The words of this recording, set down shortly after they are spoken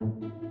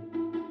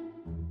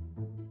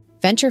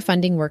Venture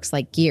funding works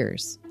like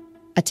gears.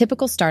 A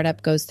typical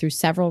startup goes through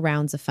several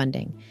rounds of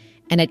funding,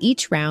 and at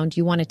each round,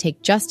 you want to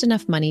take just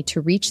enough money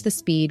to reach the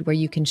speed where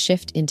you can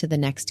shift into the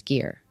next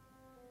gear.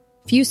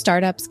 Few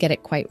startups get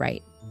it quite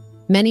right.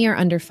 Many are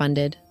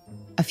underfunded.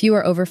 A few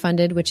are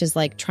overfunded, which is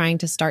like trying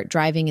to start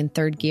driving in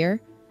third gear.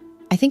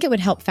 I think it would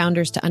help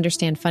founders to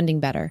understand funding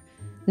better,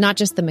 not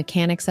just the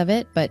mechanics of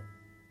it, but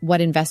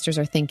what investors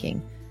are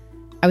thinking.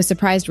 I was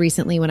surprised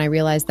recently when I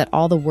realized that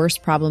all the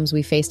worst problems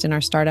we faced in our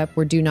startup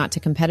were due not to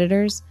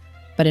competitors,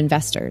 but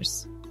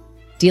investors.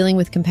 Dealing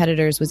with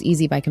competitors was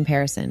easy by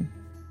comparison.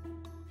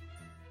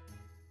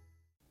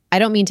 I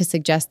don't mean to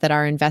suggest that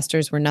our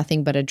investors were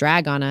nothing but a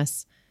drag on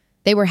us.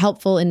 They were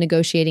helpful in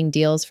negotiating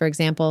deals, for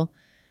example.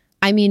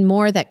 I mean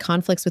more that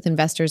conflicts with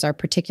investors are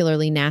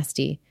particularly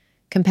nasty.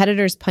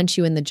 Competitors punch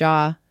you in the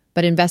jaw,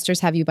 but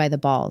investors have you by the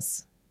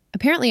balls.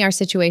 Apparently, our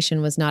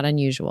situation was not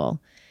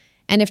unusual.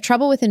 And if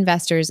trouble with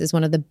investors is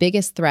one of the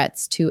biggest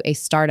threats to a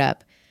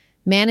startup,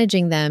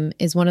 managing them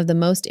is one of the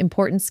most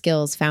important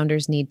skills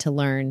founders need to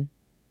learn.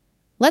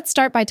 Let's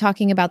start by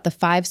talking about the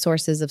 5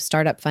 sources of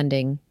startup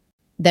funding.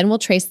 Then we'll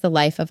trace the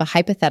life of a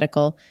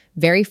hypothetical,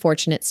 very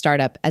fortunate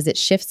startup as it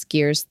shifts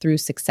gears through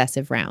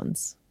successive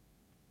rounds.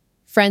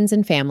 Friends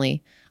and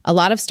family. A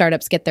lot of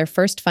startups get their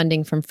first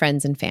funding from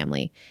friends and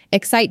family.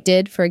 Excite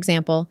did, for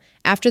example.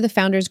 After the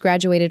founders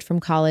graduated from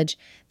college,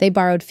 they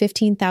borrowed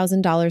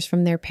 $15,000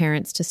 from their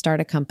parents to start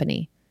a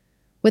company.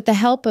 With the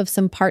help of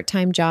some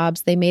part-time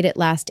jobs, they made it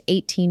last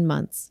 18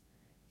 months.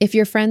 If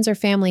your friends or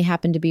family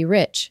happen to be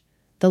rich,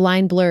 the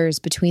line blurs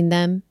between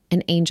them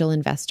and angel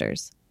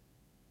investors.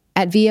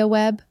 At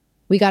ViaWeb,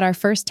 we got our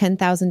first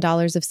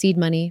 $10,000 of seed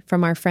money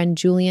from our friend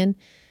Julian,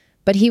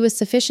 but he was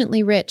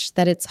sufficiently rich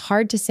that it's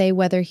hard to say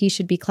whether he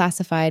should be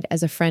classified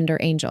as a friend or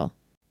angel.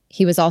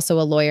 He was also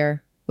a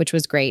lawyer, which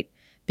was great,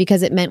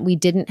 because it meant we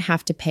didn't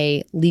have to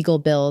pay legal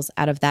bills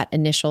out of that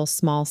initial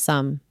small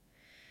sum.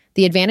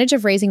 The advantage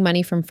of raising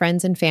money from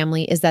friends and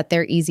family is that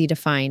they're easy to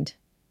find.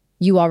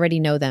 You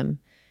already know them.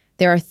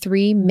 There are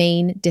 3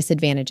 main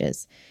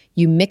disadvantages.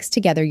 You mix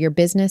together your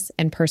business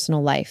and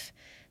personal life.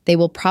 They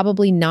will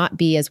probably not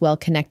be as well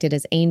connected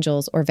as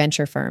angels or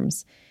venture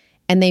firms,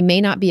 and they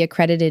may not be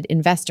accredited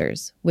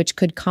investors, which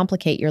could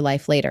complicate your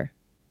life later.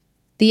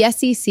 The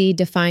SEC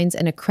defines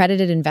an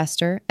accredited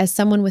investor as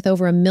someone with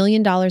over $1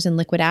 million in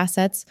liquid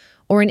assets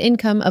or an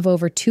income of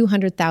over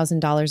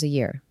 $200,000 a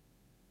year.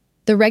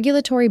 The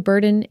regulatory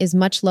burden is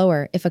much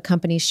lower if a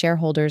company's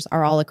shareholders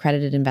are all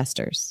accredited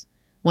investors.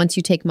 Once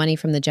you take money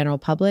from the general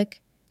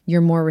public,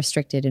 you're more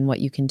restricted in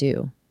what you can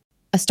do.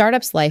 A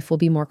startup's life will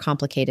be more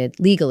complicated,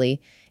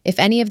 legally, if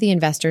any of the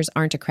investors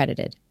aren't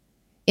accredited.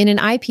 In an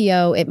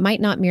IPO, it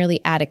might not merely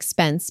add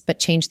expense, but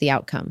change the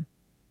outcome.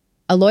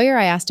 A lawyer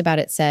I asked about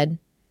it said,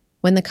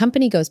 when the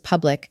company goes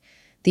public,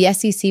 the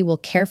SEC will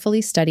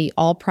carefully study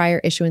all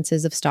prior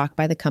issuances of stock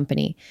by the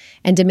company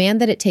and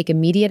demand that it take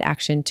immediate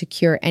action to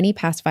cure any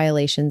past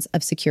violations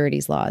of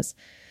securities laws.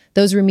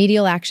 Those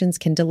remedial actions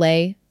can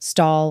delay,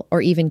 stall,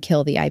 or even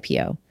kill the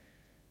IPO.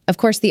 Of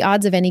course, the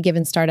odds of any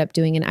given startup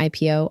doing an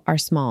IPO are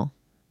small,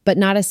 but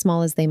not as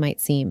small as they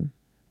might seem.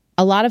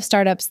 A lot of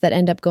startups that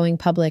end up going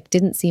public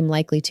didn't seem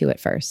likely to at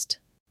first.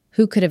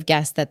 Who could have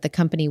guessed that the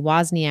company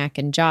Wozniak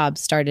and Jobs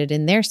started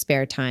in their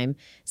spare time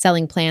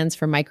selling plans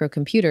for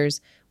microcomputers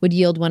would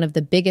yield one of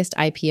the biggest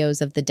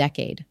IPOs of the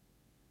decade?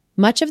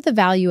 Much of the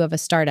value of a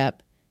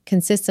startup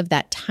consists of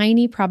that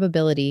tiny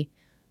probability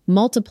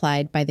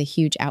multiplied by the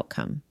huge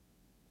outcome.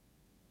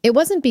 It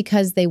wasn't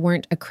because they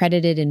weren't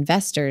accredited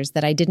investors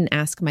that I didn't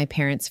ask my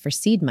parents for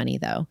seed money,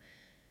 though.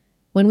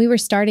 When we were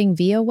starting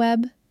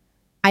ViaWeb,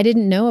 I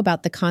didn't know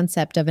about the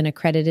concept of an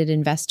accredited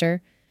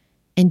investor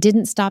and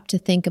didn't stop to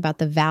think about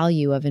the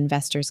value of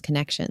investors'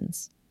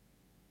 connections.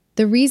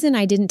 The reason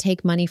I didn't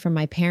take money from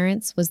my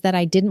parents was that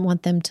I didn't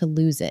want them to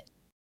lose it.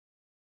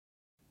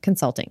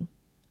 Consulting.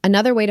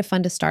 Another way to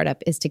fund a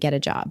startup is to get a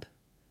job.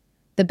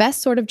 The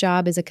best sort of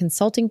job is a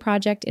consulting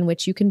project in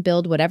which you can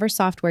build whatever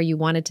software you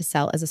wanted to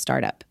sell as a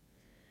startup.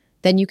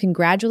 Then you can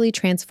gradually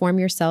transform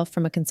yourself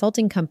from a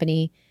consulting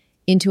company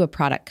into a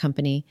product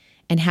company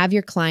and have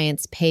your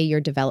clients pay your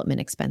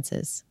development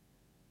expenses.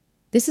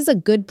 This is a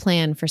good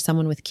plan for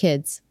someone with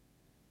kids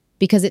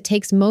because it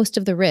takes most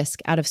of the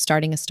risk out of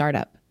starting a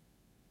startup.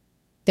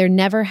 There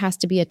never has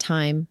to be a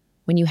time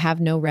when you have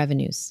no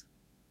revenues.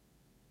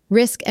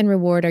 Risk and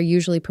reward are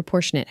usually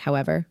proportionate,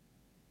 however.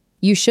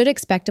 You should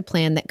expect a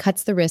plan that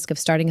cuts the risk of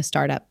starting a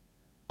startup,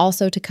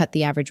 also to cut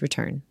the average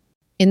return.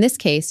 In this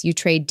case, you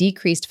trade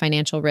decreased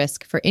financial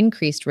risk for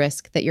increased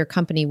risk that your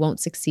company won't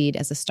succeed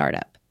as a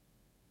startup.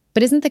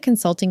 But isn't the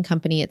consulting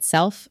company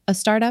itself a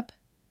startup?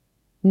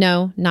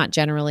 No, not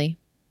generally.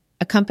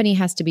 A company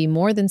has to be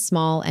more than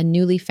small and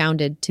newly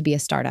founded to be a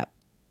startup.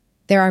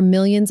 There are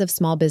millions of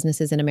small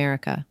businesses in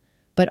America,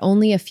 but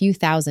only a few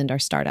thousand are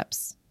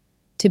startups.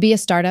 To be a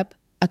startup,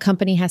 a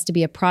company has to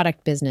be a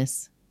product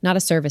business, not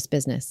a service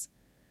business,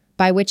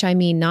 by which I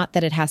mean not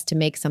that it has to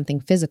make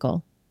something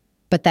physical,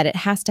 but that it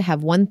has to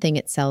have one thing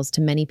it sells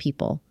to many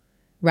people,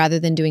 rather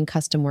than doing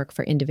custom work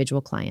for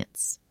individual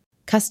clients.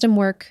 Custom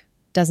work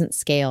doesn't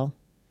scale.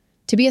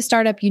 To be a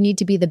startup, you need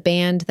to be the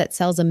band that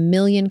sells 1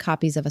 million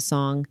copies of a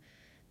song,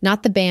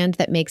 not the band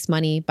that makes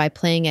money by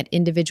playing at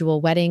individual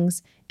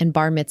weddings and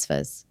bar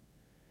mitzvahs.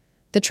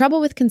 The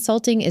trouble with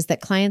consulting is that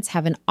clients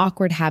have an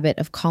awkward habit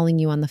of calling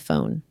you on the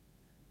phone.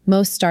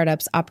 Most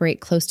startups operate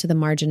close to the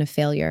margin of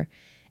failure,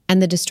 and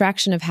the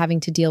distraction of having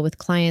to deal with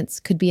clients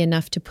could be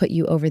enough to put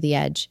you over the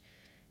edge,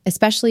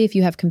 especially if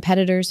you have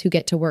competitors who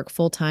get to work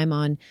full-time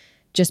on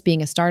just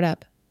being a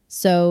startup.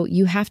 So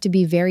you have to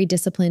be very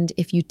disciplined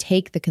if you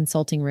take the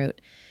consulting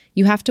route.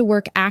 You have to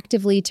work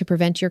actively to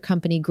prevent your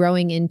company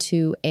growing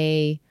into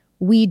a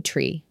weed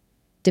tree,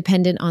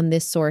 dependent on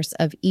this source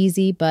of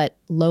easy but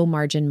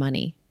low-margin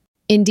money.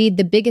 Indeed,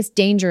 the biggest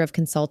danger of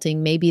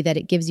consulting may be that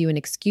it gives you an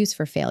excuse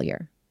for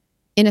failure.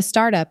 In a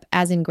startup,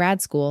 as in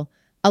grad school,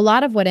 a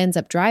lot of what ends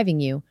up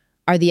driving you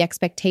are the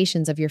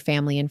expectations of your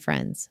family and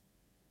friends.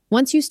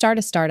 Once you start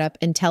a startup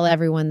and tell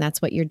everyone that's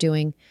what you're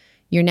doing,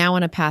 you're now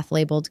on a path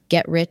labeled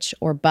get rich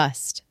or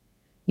bust.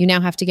 You now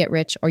have to get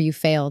rich or you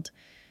failed.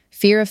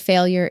 Fear of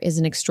failure is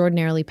an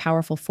extraordinarily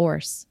powerful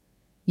force.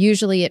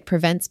 Usually it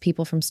prevents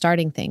people from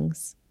starting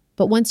things.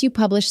 But once you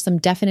publish some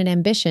definite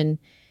ambition,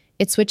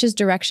 it switches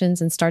directions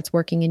and starts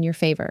working in your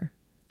favor.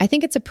 I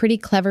think it's a pretty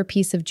clever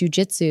piece of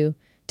jujitsu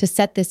to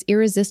set this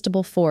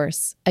irresistible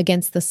force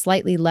against the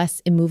slightly less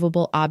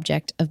immovable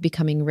object of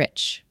becoming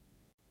rich.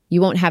 You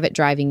won't have it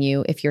driving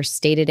you if your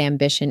stated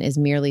ambition is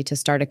merely to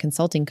start a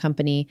consulting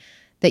company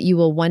that you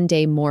will one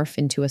day morph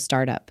into a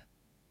startup.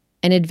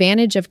 An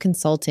advantage of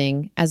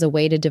consulting as a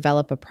way to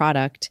develop a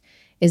product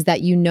is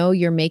that you know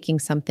you're making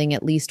something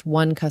at least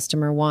one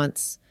customer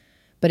wants.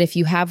 But if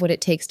you have what it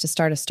takes to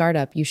start a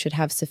startup, you should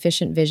have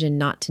sufficient vision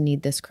not to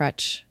need this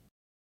crutch.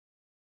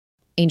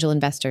 Angel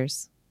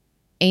investors.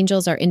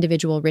 Angels are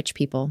individual rich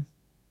people.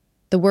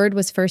 The word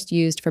was first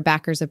used for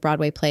backers of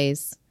Broadway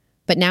plays,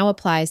 but now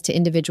applies to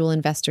individual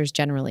investors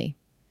generally.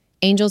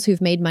 Angels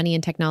who've made money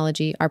in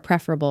technology are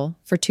preferable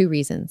for 2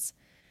 reasons.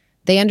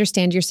 They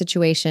understand your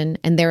situation,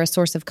 and they're a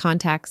source of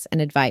contacts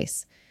and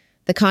advice.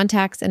 The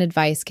contacts and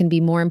advice can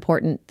be more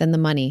important than the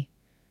money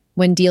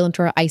when dealing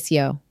for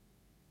ICO.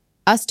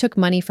 Us took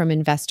money from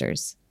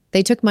investors.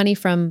 They took money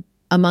from,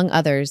 among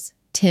others,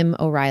 Tim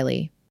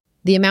O'Reilly.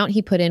 The amount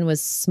he put in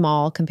was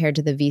small compared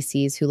to the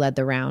VCs who led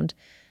the round,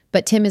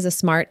 but Tim is a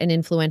smart and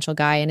influential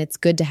guy, and it's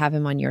good to have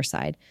him on your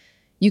side.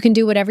 You can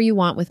do whatever you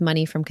want with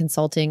money from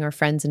consulting or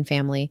friends and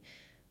family.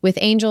 With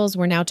angels,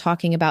 we're now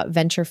talking about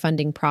venture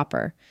funding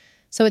proper.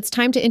 So it's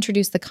time to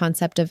introduce the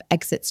concept of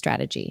exit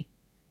strategy.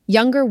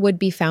 Younger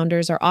would-be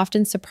founders are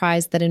often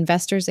surprised that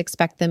investors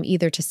expect them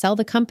either to sell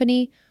the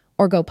company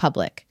or go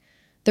public.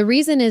 The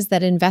reason is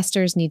that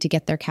investors need to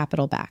get their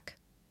capital back.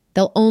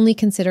 They'll only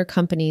consider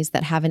companies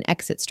that have an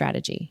exit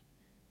strategy,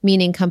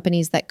 meaning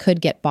companies that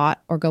could get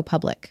bought or go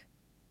public.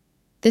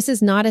 This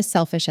is not as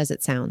selfish as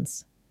it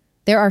sounds.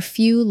 There are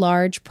few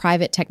large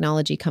private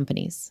technology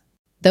companies.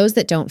 Those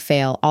that don't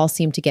fail all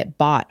seem to get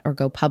bought or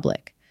go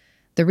public.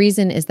 The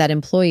reason is that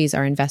employees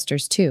are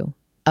investors too,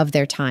 of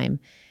their time,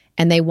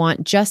 and they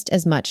want just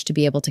as much to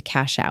be able to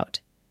cash out.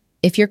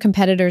 If your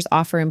competitors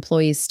offer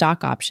employees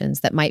stock options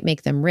that might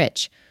make them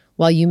rich,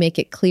 while you make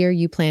it clear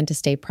you plan to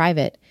stay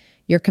private,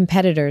 your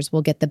competitors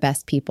will get the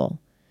best people.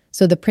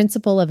 So the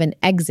principle of an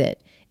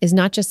exit is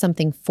not just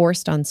something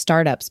forced on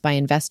startups by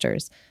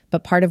investors,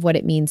 but part of what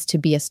it means to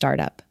be a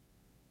startup.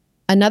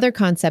 Another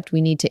concept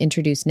we need to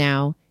introduce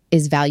now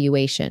is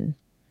valuation.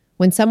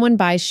 When someone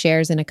buys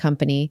shares in a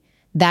company,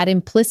 that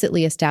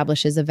implicitly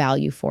establishes a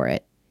value for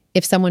it.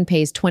 If someone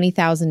pays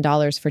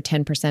 $20,000 for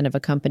 10% of a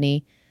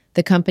company,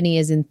 the company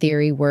is in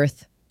theory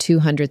worth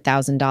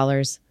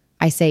 $200,000.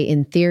 I say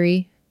in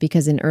theory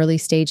because in early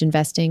stage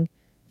investing,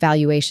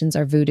 valuations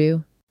are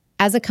voodoo.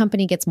 As a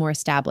company gets more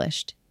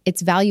established,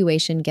 its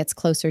valuation gets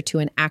closer to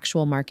an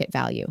actual market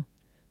value.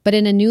 But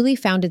in a newly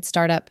founded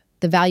startup,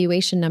 the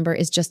valuation number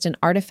is just an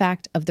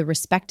artifact of the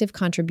respective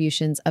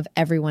contributions of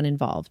everyone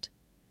involved.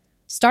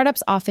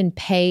 Startups often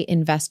pay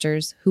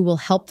investors who will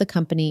help the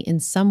company in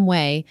some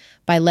way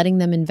by letting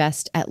them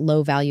invest at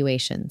low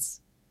valuations.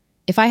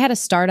 If I had a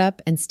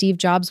startup and Steve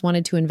Jobs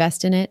wanted to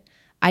invest in it,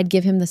 I'd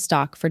give him the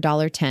stock for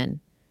 $10,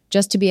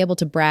 just to be able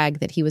to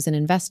brag that he was an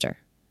investor.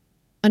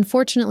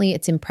 Unfortunately,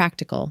 it's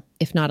impractical,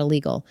 if not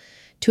illegal,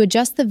 to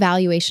adjust the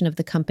valuation of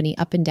the company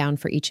up and down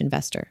for each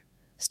investor.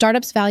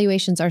 Startups'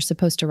 valuations are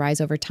supposed to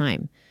rise over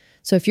time.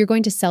 So if you're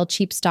going to sell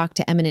cheap stock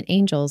to eminent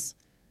angels,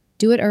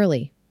 do it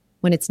early,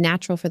 when it's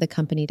natural for the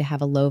company to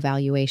have a low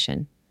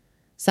valuation.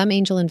 Some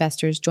angel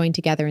investors join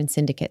together in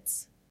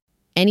syndicates.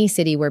 Any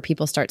city where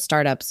people start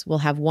startups will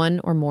have one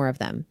or more of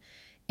them.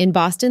 In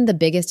Boston, the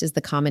biggest is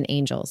the Common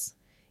Angels.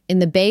 In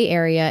the Bay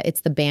Area,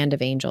 it's the Band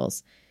of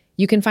Angels.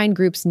 You can find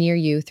groups near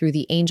you through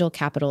the Angel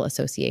Capital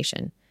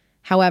Association.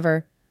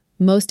 However,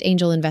 most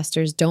angel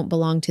investors don't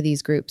belong to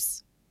these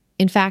groups.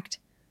 In fact,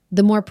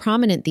 the more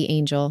prominent the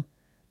angel,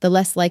 the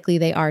less likely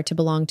they are to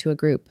belong to a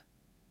group.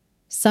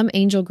 Some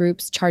angel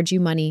groups charge you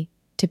money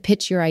to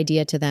pitch your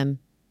idea to them.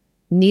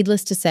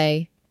 Needless to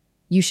say,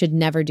 you should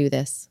never do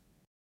this.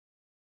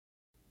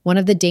 One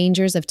of the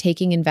dangers of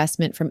taking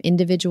investment from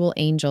individual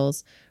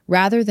angels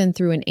rather than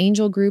through an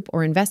angel group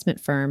or investment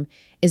firm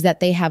is that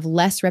they have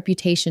less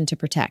reputation to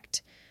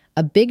protect.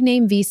 A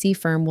big-name VC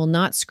firm will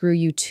not screw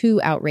you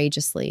too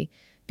outrageously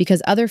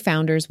because other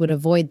founders would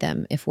avoid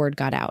them if word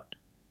got out.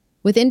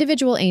 With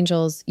individual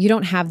angels, you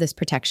don't have this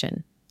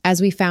protection,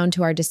 as we found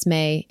to our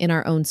dismay in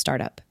our own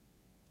startup.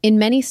 In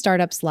many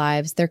startups'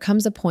 lives, there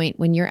comes a point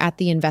when you're at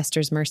the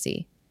investor's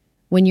mercy,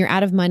 when you're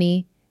out of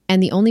money,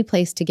 and the only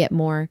place to get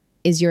more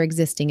is your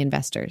existing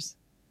investors.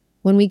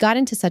 When we got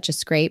into such a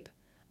scrape,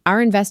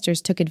 our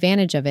investors took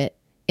advantage of it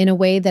in a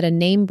way that a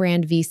name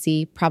brand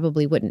VC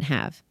probably wouldn't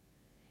have.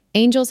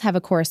 Angels have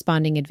a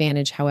corresponding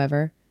advantage,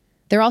 however.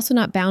 They're also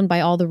not bound by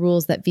all the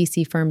rules that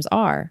VC firms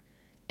are,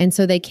 and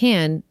so they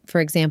can,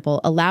 for example,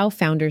 allow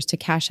founders to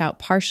cash out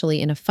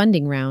partially in a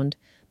funding round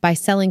by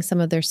selling some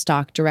of their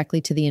stock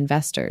directly to the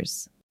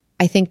investors.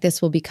 I think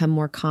this will become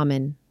more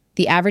common.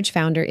 The average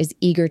founder is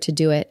eager to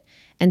do it,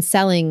 and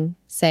selling,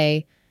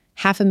 say,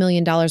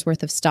 $500,000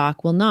 worth of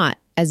stock will not,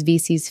 as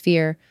VCs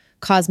fear,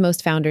 cause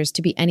most founders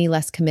to be any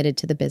less committed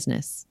to the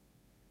business.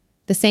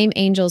 The same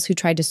angels who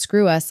tried to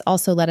screw us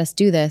also let us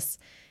do this,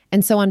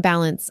 and so on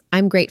balance,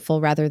 I'm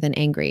grateful rather than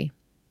angry.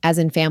 As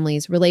in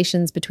families,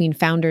 relations between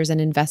founders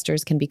and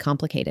investors can be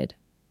complicated.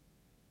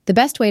 The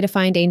best way to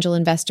find angel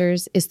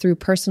investors is through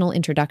personal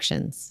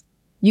introductions.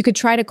 You could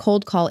try to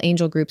cold call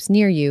angel groups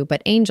near you,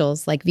 but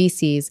angels, like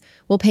VCs,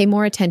 will pay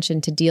more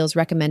attention to deals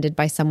recommended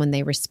by someone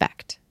they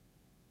respect.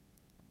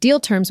 Deal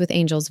terms with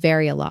angels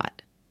vary a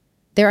lot.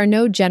 There are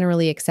no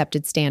generally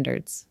accepted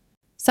standards.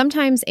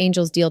 Sometimes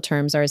angels' deal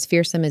terms are as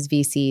fearsome as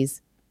VCs.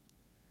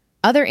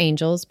 Other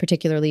angels,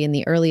 particularly in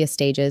the earliest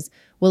stages,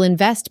 will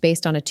invest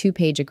based on a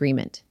 2-page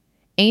agreement.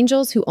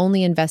 Angels who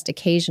only invest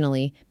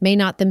occasionally may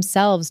not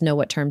themselves know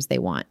what terms they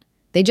want.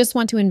 They just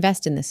want to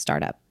invest in this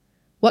startup.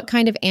 What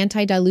kind of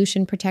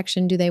anti-dilution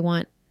protection do they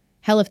want?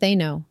 Hell if they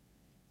know.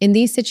 In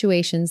these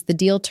situations, the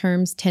deal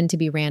terms tend to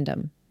be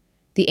random.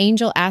 The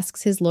angel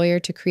asks his lawyer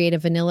to create a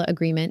vanilla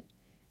agreement,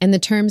 and the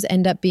terms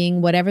end up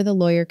being whatever the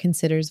lawyer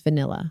considers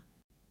vanilla,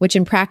 which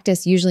in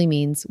practice usually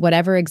means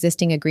whatever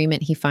existing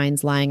agreement he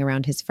finds lying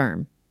around his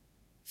firm.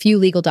 Few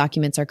legal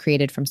documents are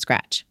created from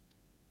scratch.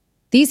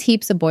 These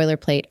heaps of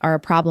boilerplate are a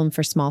problem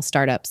for small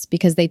startups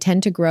because they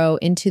tend to grow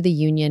into the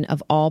union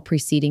of all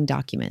preceding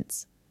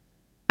documents.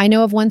 I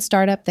know of one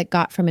startup that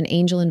got from an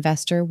angel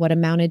investor what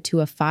amounted to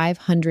a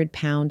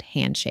 500-pound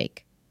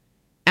handshake.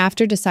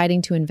 After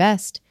deciding to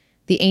invest,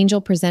 the angel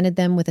presented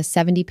them with a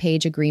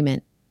 70-page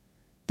agreement.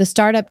 The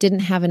startup didn't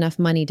have enough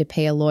money to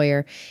pay a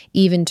lawyer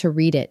even to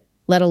read it,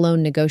 let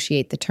alone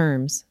negotiate the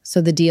terms,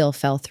 so the deal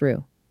fell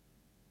through.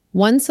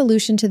 One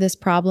solution to this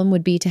problem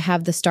would be to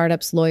have the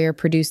startup's lawyer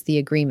produce the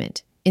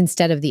agreement,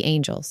 instead of the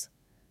angels.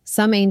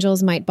 Some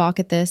angels might balk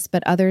at this,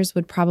 but others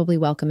would probably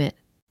welcome it.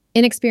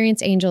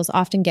 Inexperienced angels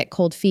often get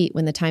cold feet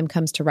when the time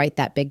comes to write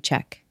that big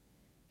check.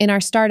 In our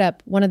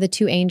startup, one of the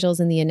 2 angels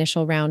in the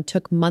initial round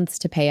took months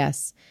to pay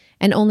us,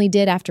 and only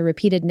did after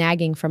repeated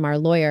nagging from our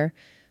lawyer,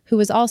 who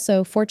was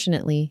also,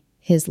 fortunately,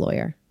 his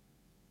lawyer.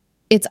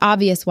 It's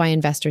obvious why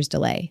investors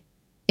delay.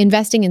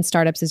 Investing in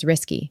startups is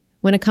risky.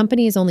 When a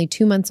company is only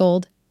 2 months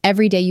old,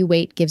 every day you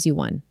wait gives you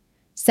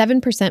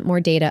 7%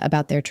 more data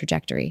about their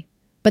trajectory.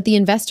 But the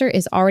investor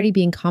is already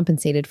being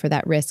compensated for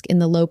that risk in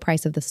the low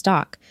price of the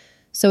stock,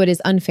 so it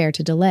is unfair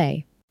to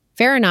delay.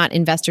 Fair or not,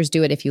 investors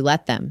do it if you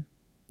let them.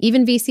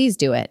 Even VCs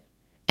do it.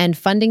 And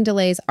funding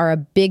delays are a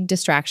big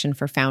distraction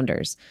for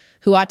founders,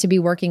 who ought to be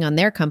working on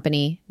their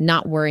company,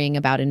 not worrying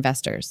about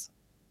investors.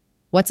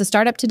 What's a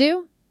startup to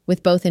do?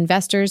 With both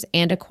investors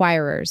and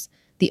acquirers,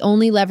 the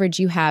only leverage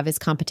you have is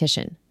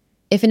competition.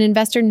 If an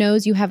investor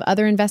knows you have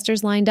other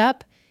investors lined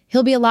up,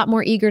 he'll be a lot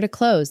more eager to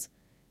close.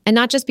 And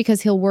not just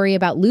because he'll worry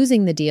about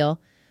losing the deal,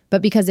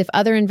 but because if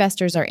other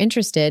investors are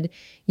interested,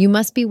 you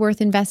must be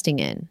worth investing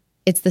in.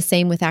 It's the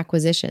same with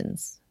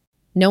acquisitions.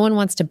 No one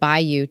wants to buy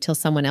you till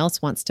someone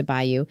else wants to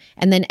buy you,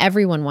 and then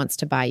everyone wants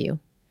to buy you.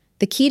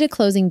 The key to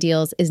closing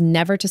deals is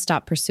never to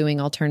stop pursuing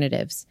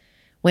alternatives.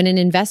 When an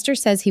investor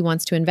says he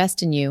wants to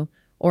invest in you,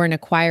 or an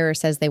acquirer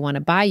says they want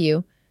to buy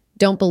you,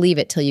 don't believe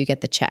it till you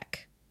get the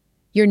check.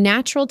 Your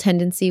natural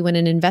tendency when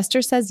an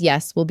investor says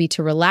yes will be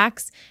to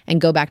relax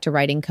and go back to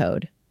writing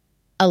code.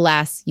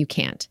 Alas, you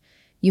can't.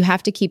 You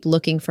have to keep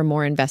looking for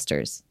more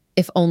investors,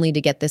 if only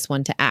to get this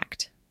one to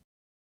act.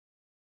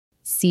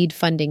 Seed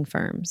funding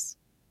firms.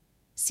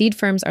 Seed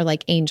firms are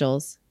like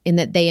angels in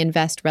that they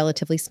invest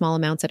relatively small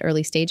amounts at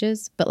early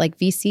stages, but like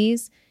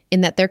VCs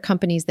in that they're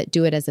companies that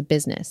do it as a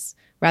business,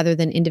 rather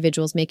than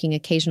individuals making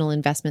occasional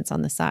investments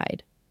on the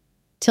side.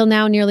 Till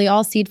now, nearly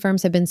all seed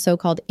firms have been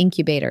so-called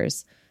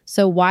incubators,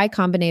 so Y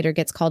Combinator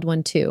gets called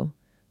one too,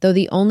 though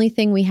the only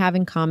thing we have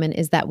in common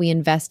is that we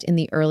invest in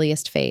the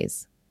earliest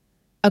phase.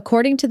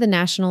 According to the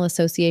National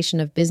Association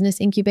of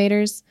Business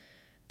Incubators,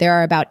 there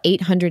are about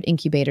 800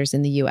 incubators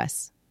in the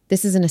US.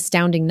 This is an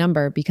astounding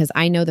number because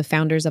I know the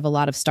founders of a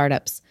lot of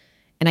startups,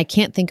 and I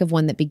can't think of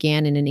one that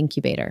began in an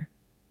incubator.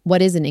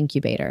 What is an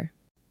incubator?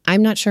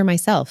 I'm not sure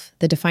myself.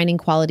 The defining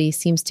quality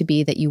seems to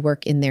be that you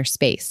work in their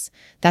space.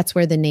 That's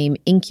where the name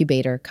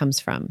incubator comes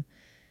from.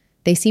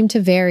 They seem to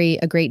vary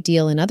a great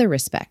deal in other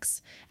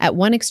respects. At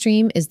one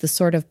extreme is the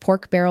sort of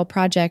pork barrel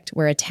project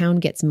where a town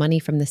gets money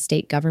from the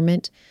state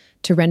government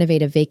to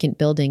renovate a vacant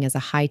building as a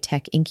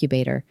high-tech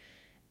incubator,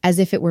 as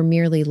if it were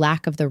merely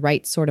lack of the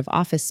right sort of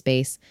office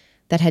space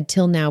that had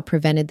till now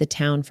prevented the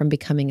town from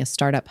becoming a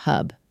startup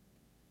hub.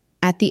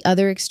 At the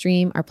other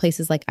extreme are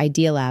places like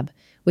Idea Lab,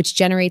 which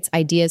generates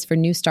ideas for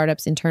new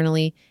startups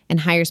internally and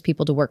hires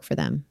people to work for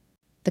them.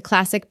 The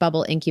classic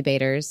bubble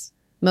incubators,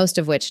 most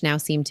of which now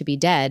seem to be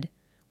dead,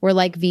 were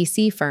like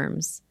VC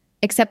firms,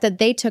 except that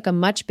they took a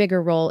much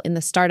bigger role in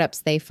the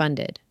startups they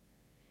funded.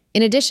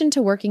 In addition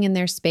to working in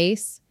their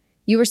space,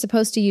 you were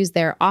supposed to use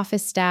their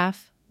office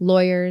staff,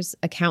 lawyers,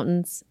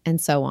 accountants, and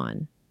so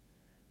on.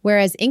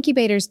 Whereas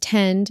incubators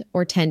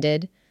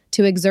tended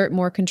to exert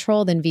more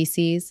control than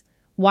VCs,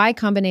 Y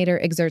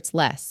Combinator exerts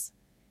less.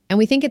 And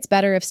we think it's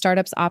better if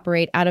startups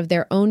operate out of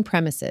their own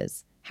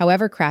premises,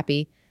 however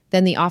crappy,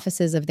 than the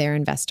offices of their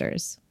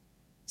investors.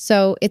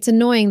 So it's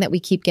annoying that we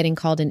keep getting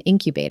called an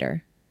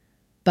incubator,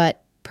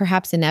 but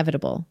perhaps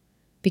inevitable,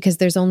 because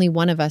there's only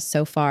one of us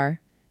so far,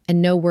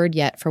 and no word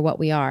yet for what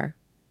we are.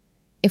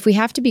 If we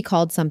have to be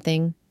called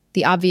something,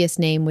 the obvious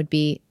name would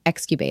be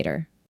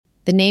excubator.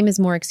 The name is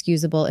more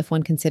excusable if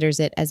one considers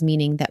it as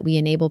meaning that we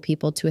enable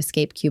people to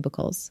escape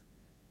cubicles.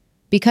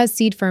 Because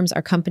seed firms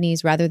are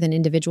companies rather than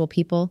individual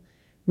people,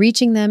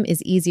 reaching them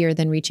is easier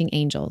than reaching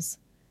angels.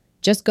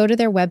 Just go to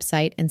their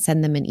website and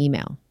send them an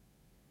email.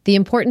 The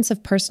importance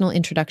of personal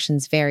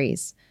introductions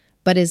varies,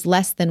 but is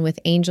less than with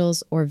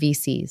angels or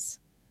VCs.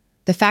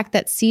 The fact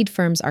that seed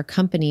firms are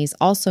companies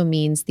also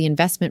means the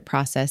investment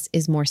process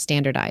is more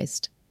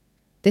standardized.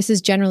 This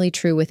is generally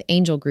true with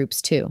angel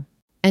groups too.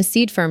 And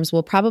seed firms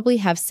will probably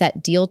have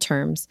set deal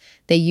terms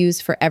they use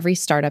for every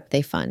startup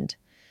they fund.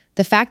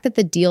 The fact that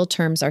the deal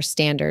terms are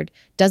standard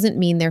doesn't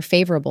mean they're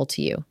favorable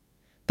to you.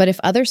 But if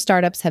other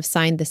startups have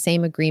signed the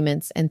same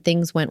agreements and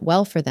things went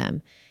well for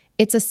them,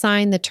 it's a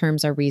sign the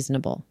terms are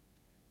reasonable.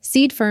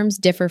 Seed firms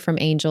differ from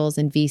angels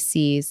and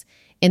VCs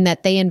in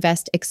that they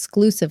invest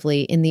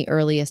exclusively in the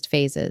earliest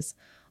phases,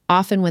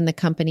 often when the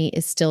company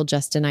is still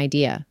just an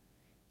idea.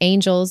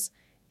 Angels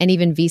and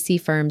even VC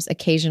firms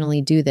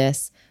occasionally do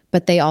this,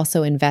 but they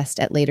also invest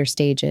at later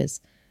stages.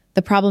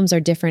 The problems are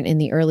different in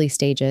the early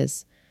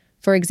stages.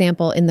 For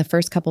example, in the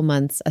first couple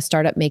months, a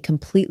startup may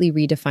completely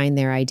redefine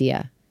their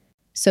idea.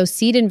 So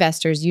seed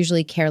investors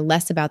usually care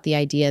less about the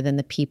idea than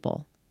the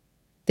people.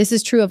 This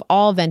is true of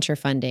all venture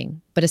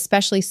funding, but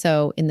especially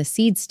so in the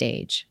seed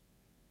stage.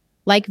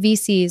 Like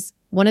VCs,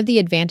 one of the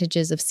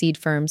advantages of seed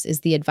firms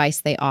is the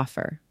advice they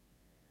offer.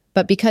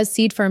 But because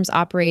seed firms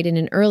operate in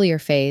an earlier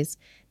phase,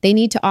 they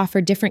need to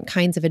offer different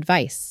kinds of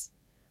advice.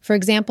 For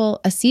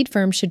example, a seed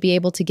firm should be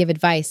able to give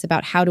advice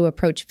about how to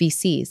approach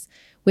VCs,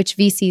 which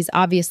VCs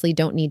obviously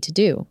don't need to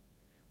do.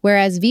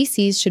 Whereas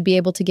VCs should be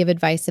able to give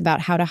advice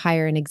about how to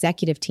hire an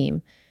executive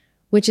team,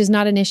 which is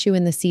not an issue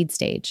in the seed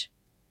stage.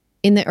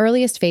 In the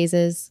earliest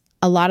phases,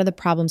 a lot of the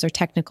problems are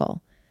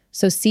technical,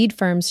 so seed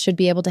firms should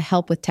be able to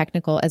help with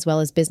technical as well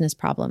as business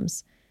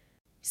problems.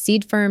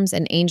 Seed firms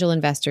and angel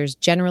investors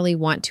generally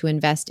want to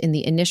invest in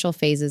the initial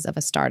phases of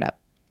a startup,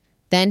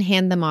 then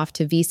hand them off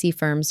to VC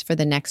firms for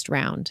the next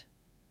round.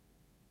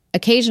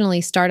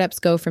 Occasionally, startups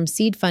go from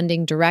seed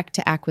funding direct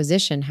to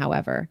acquisition,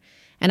 however,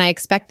 and I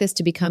expect this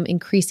to become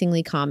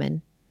increasingly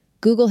common.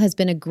 Google has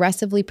been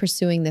aggressively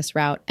pursuing this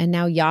route, and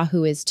now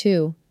Yahoo is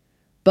too.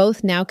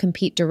 Both now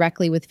compete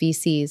directly with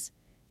VCs,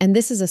 and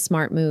this is a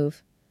smart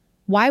move.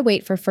 Why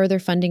wait for further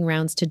funding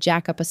rounds to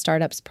jack up a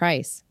startup's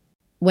price?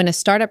 When a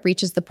startup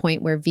reaches the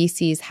point where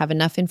VCs have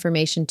enough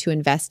information to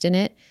invest in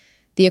it,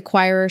 the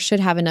acquirer should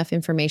have enough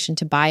information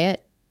to buy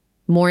it.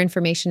 More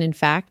information, in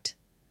fact.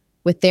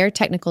 With their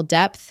technical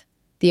depth,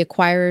 the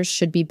acquirers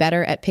should be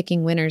better at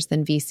picking winners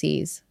than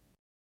VCs.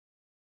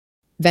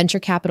 Venture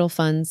capital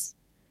funds.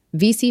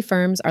 VC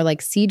firms are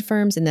like seed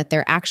firms in that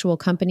they're actual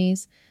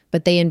companies,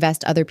 but they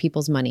invest other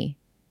people's money,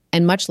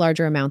 and much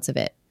larger amounts of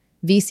it.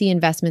 VC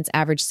investments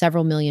average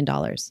several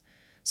 $1,000,000,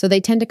 so they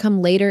tend to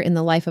come later in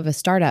the life of a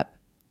startup,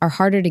 are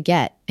harder to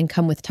get, and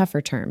come with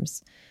tougher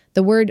terms.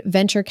 The word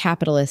venture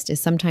capitalist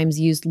is sometimes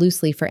used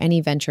loosely for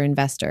any venture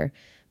investor,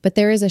 but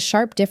there is a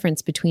sharp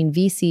difference between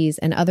VCs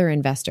and other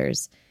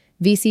investors.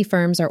 VC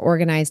firms are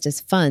organized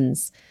as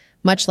funds,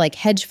 much like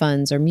hedge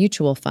funds or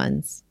mutual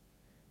funds.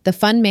 The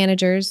fund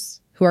managers,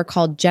 who are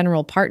called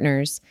general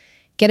partners,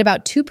 get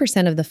about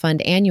 2% of the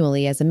fund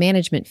annually as a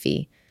management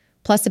fee,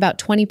 plus about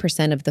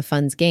 20% of the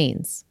fund's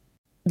gains.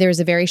 There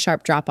is a very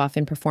sharp drop-off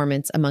in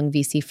performance among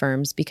VC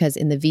firms because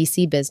in the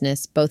VC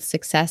business, both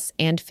success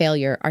and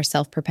failure are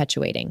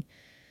self-perpetuating.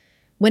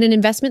 When an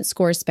investment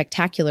scores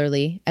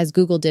spectacularly, as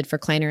Google did for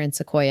Kleiner and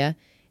Sequoia,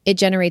 it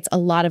generates a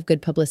lot of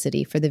good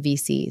publicity for the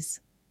VCs.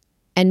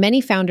 And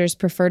many founders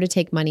prefer to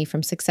take money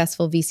from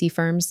successful VC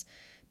firms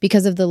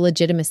because of the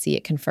legitimacy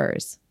it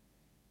confers.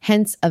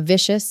 Hence, a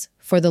vicious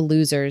for the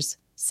losers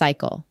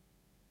cycle.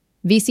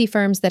 VC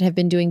firms that have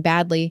been doing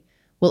badly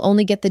will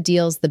only get the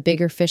deals the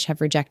bigger fish have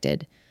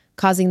rejected,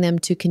 causing them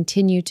to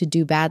continue to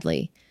do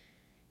badly.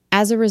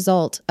 As a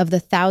result, of the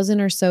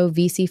 1,000 or so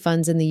VC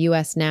funds in the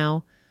US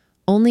now,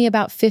 only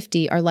about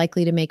 50 are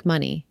likely to make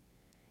money.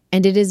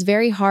 And it is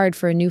very hard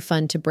for a new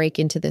fund to break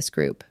into this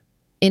group.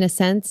 In a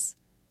sense,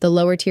 the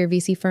lower tier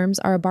VC firms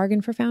are a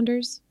bargain for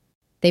founders.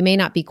 They may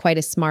not be quite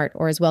as smart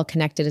or as well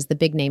connected as the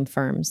big name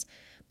firms,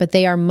 but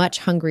they are much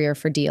hungrier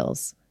for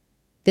deals.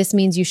 This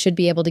means you should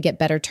be able to get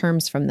better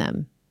terms from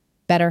them.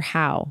 Better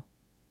how?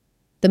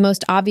 The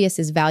most obvious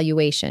is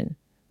valuation.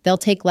 They'll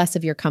take less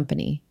of your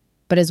company.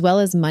 But as well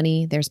as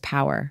money, there's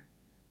power.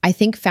 I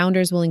think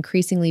founders will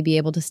increasingly be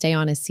able to stay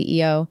on as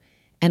CEO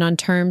and on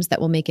terms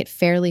that will make it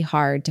fairly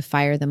hard to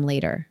fire them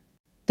later.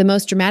 The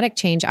most dramatic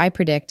change I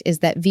predict is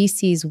that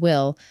VCs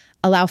will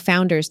allow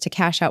founders to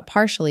cash out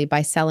partially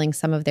by selling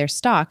some of their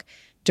stock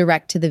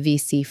direct to the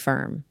VC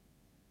firm.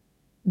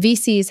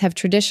 VCs have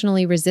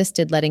traditionally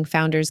resisted letting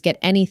founders get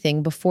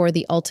anything before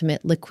the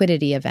ultimate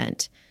liquidity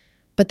event,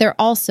 but they're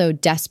also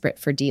desperate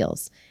for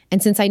deals.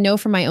 And since I know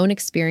from my own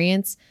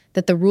experience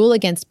that the rule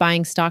against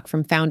buying stock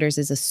from founders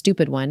is a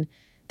stupid one,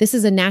 this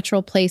is a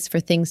natural place for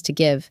things to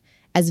give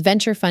as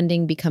venture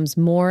funding becomes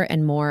more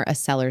and more a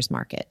seller's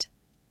market.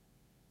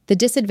 The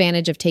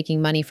disadvantage of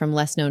taking money from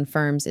less-known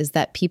firms is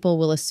that people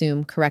will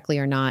assume, correctly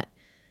or not,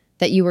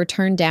 that you were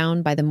turned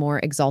down by the more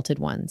exalted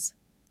ones.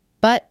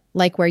 But,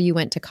 like where you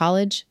went to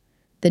college,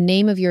 the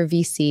name of your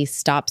VC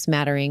stops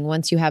mattering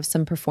once you have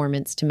some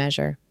performance to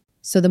measure.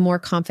 So the more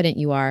confident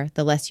you are,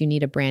 the less you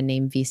need a brand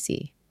name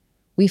VC.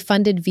 We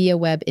funded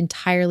ViaWeb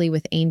entirely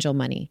with angel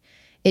money.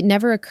 It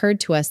never occurred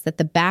to us that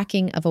the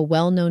backing of a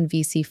well-known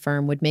VC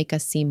firm would make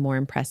us seem more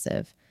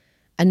impressive.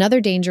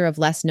 Another danger of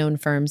less-known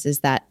firms is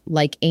that,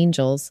 like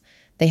angels,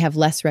 they have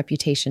less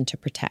reputation to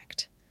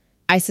protect.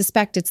 I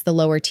suspect it's the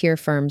lower-tier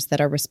firms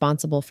that are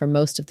responsible for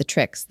most of the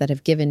tricks that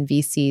have given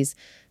VCs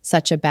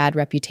such a bad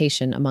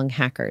reputation among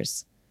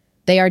hackers.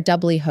 They are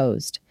doubly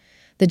hosed.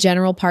 The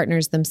general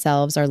partners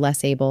themselves are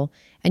less able,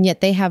 and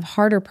yet they have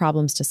harder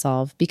problems to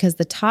solve because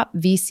the top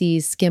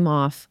VCs skim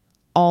off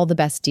all the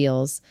best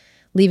deals,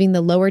 leaving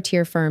the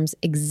lower-tier firms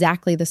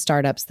exactly the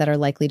startups that are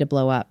likely to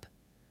blow up.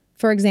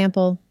 For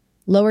example,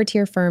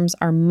 lower-tier firms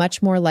are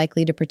much more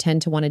likely to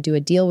pretend to want to do a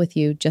deal with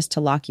you just to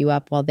lock you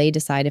up while they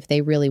decide if they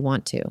really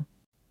want to.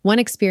 One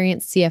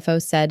experienced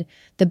CFO said,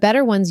 the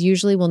better ones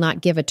usually will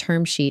not give a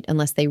term sheet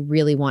unless they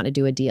really want to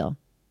do a deal.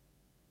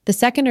 The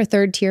second or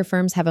third tier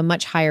firms have a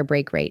much higher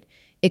break rate.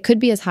 It could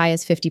be as high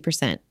as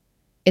 50%.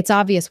 It's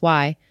obvious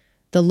why.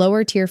 The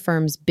lower tier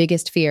firm's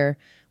biggest fear,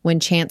 when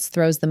chance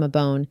throws them a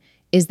bone,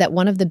 is that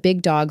one of the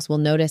big dogs will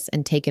notice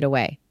and take it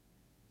away.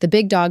 The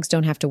big dogs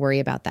don't have to worry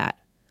about that.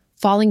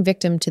 Falling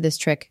victim to this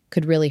trick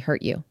could really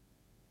hurt you.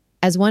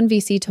 As one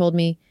VC told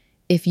me,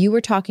 if you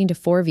were talking to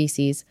 4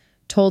 VCs,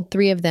 told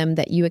 3 of them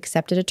that you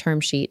accepted a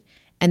term sheet,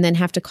 and then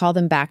have to call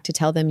them back to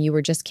tell them you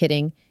were just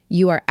kidding,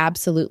 you are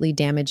absolutely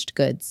damaged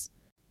goods.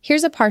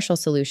 Here's a partial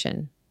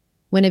solution.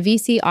 When a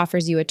VC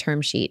offers you a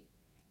term sheet,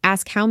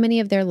 ask how many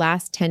of their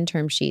last 10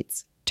 term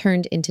sheets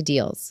turned into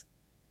deals.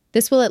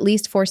 This will at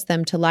least force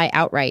them to lie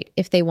outright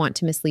if they want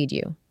to mislead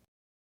you.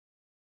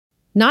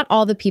 Not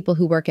all the people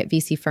who work at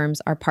VC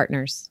firms are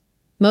partners.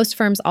 Most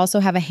firms also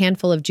have a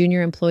handful of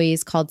junior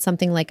employees called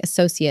something like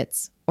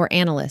associates or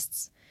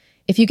analysts.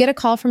 If you get a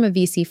call from a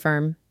VC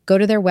firm, go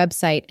to their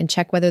website and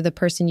check whether the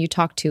person you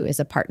talk to is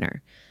a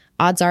partner.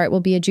 Odds are it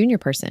will be a junior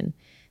person.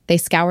 They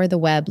scour the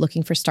web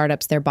looking for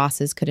startups their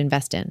bosses could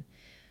invest in.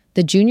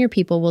 The junior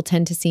people will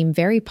tend to seem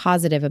very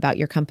positive about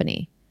your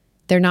company.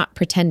 They're not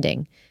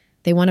pretending.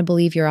 They want to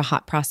believe you're a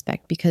hot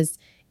prospect because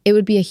it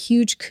would be a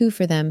huge coup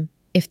for them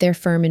if their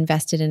firm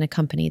invested in a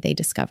company they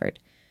discovered.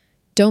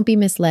 Don't be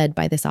misled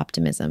by this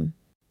optimism.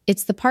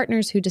 It's the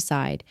partners who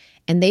decide,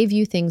 and they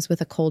view things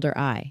with a colder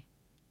eye.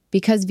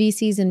 Because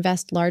VCs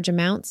invest large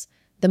amounts,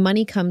 the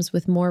money comes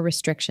with more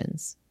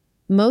restrictions.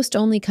 Most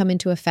only come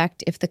into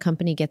effect if the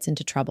company gets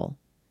into trouble.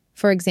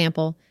 For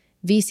example,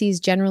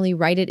 VCs generally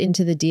write it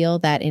into the deal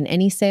that in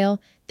any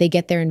sale, they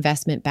get their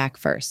investment back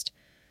first.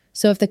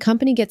 So if the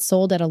company gets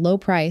sold at a low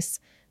price,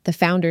 the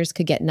founders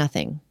could get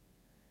nothing.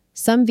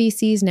 Some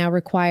VCs now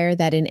require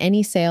that in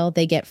any sale,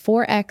 they get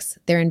 4x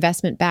their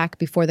investment back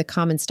before the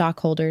common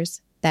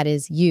stockholders, that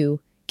is,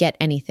 you, get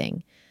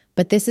anything.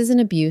 But this is an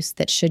abuse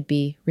that should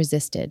be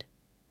resisted.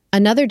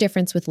 Another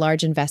difference with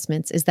large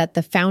investments is that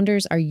the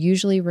founders are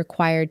usually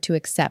required to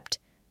accept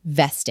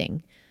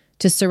vesting,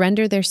 to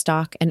surrender their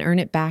stock and earn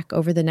it back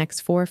over the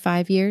next 4 or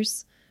 5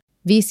 years.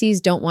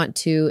 VCs don't want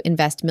to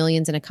invest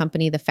millions in a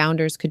company the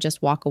founders could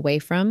just walk away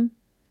from.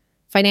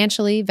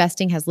 Financially,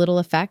 vesting has little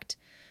effect,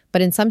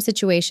 but in some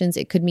situations,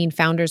 it could mean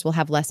founders will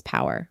have less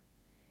power.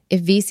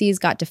 If VCs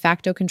got de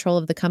facto control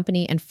of the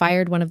company and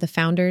fired one of the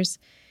founders,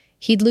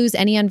 he'd lose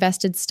any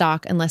unvested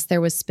stock unless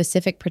there was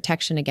specific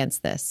protection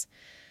against this.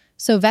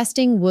 So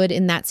vesting would,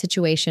 in that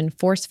situation,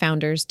 force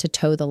founders to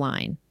toe the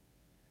line.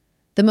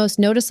 The most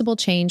noticeable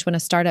change when a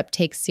startup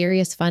takes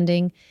serious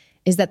funding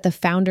is that the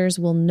founders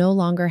will no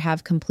longer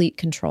have complete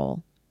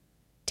control.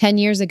 10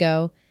 years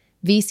ago,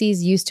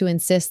 VCs used to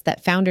insist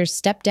that founders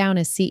step down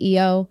as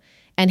CEO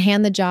and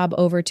hand the job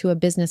over to a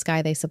business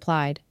guy they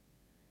supplied.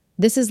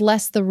 This is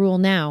less the rule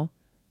now,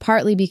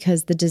 partly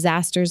because the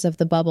disasters of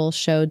the bubble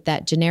showed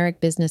that generic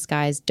business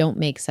guys don't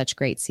make such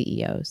great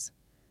CEOs.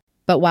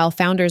 But while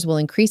founders will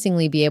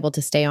increasingly be able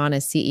to stay on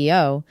as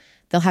CEO,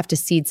 they'll have to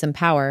cede some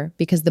power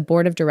because the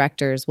board of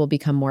directors will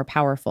become more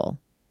powerful.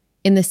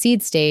 In the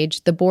seed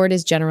stage, the board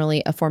is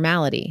generally a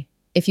formality.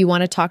 If you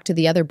want to talk to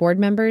the other board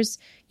members,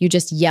 you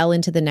just yell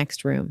into the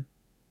next room.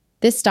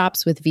 This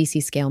stops with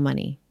VC scale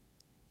money.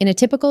 In a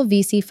typical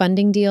VC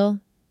funding deal,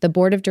 the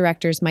board of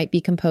directors might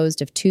be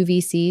composed of 2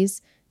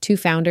 VCs, 2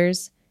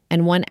 founders,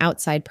 and 1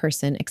 outside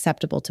person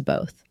acceptable to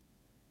both.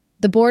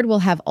 The board will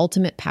have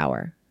ultimate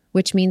power,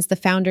 which means the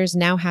founders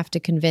now have to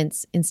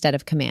convince instead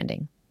of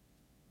commanding.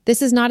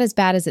 This is not as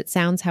bad as it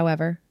sounds,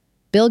 however.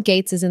 Bill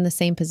Gates is in the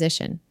same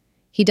position.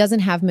 He doesn't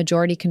have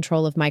majority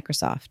control of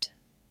Microsoft.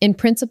 In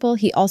principle,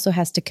 he also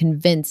has to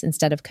convince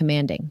instead of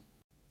commanding.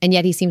 And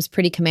yet he seems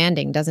pretty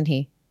commanding, doesn't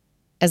he?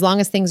 As long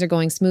as things are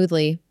going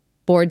smoothly,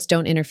 boards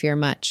don't interfere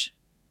much.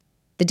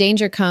 The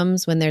danger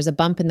comes when there's a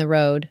bump in the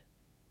road,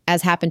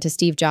 as happened to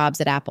Steve Jobs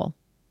at Apple.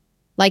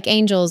 Like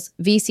angels,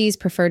 VCs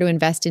prefer to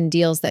invest in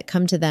deals that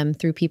come to them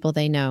through people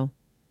they know.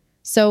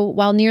 So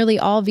while nearly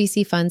all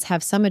VC funds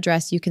have some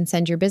address you can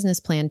send your business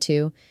plan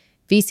to,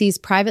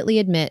 VCs privately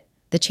admit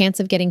the chance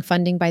of getting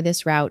funding by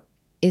this route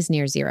is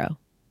near zero.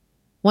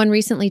 One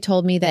recently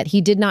told me that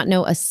he did not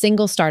know a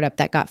single startup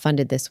that got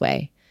funded this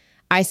way.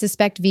 I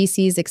suspect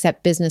VCs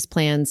accept business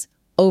plans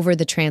over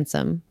the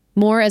transom,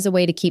 more as a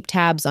way to keep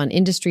tabs on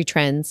industry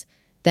trends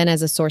than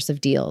as a source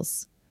of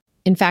deals.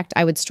 In fact,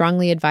 I would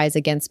strongly advise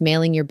against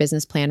mailing your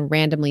business plan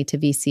randomly to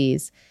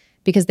VCs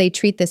because they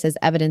treat this as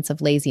evidence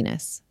of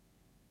laziness.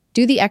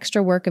 Do the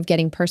extra work of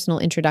getting personal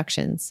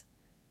introductions.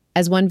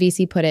 As one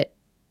VC put it,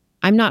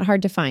 "I'm not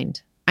hard to find.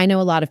 I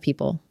know a lot of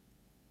people.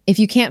 If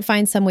you can't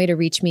find some way to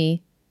reach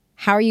me,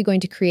 how are you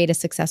going to create a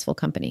successful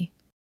company?"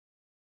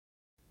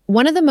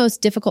 One of the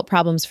most difficult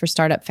problems for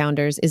startup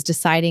founders is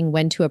deciding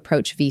when to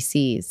approach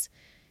VCs.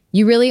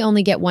 You really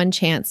only get one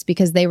chance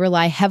because they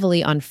rely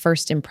heavily on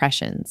first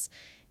impressions.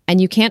 And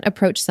you can't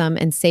approach some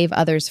and save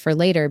others for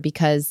later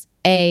because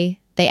A,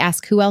 they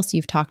ask who else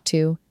you've talked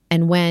to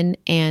and when,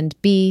 and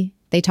B,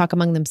 they talk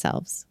among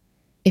themselves.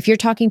 If you're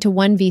talking to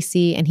one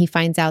VC and he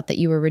finds out that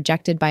you were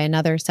rejected by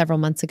another several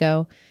months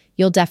ago,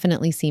 you'll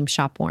definitely seem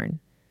shop-worn.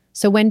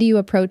 So when do you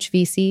approach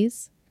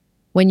VCs?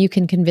 When you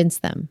can convince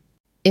them.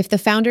 If the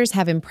founders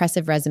have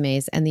impressive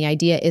resumes and the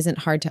idea isn't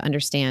hard to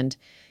understand,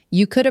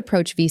 you could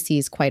approach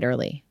VCs quite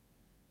early.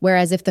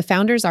 Whereas if the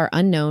founders are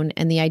unknown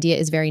and the idea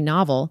is very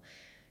novel,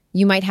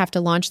 you might have to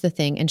launch the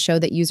thing and show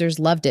that users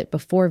loved it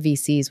before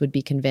VCs would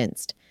be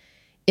convinced.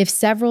 If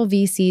several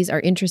VCs are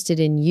interested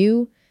in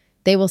you,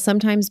 they will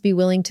sometimes be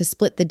willing to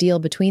split the deal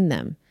between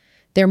them.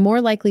 They're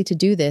more likely to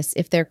do this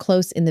if they're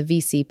close in the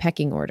VC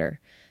pecking order.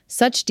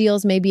 Such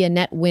deals may be a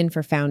net win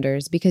for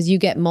founders because you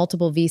get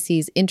multiple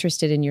VCs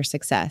interested in your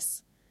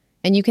success,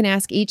 and you can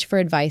ask each for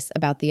advice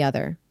about the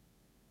other.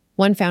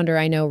 One founder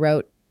I know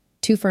wrote,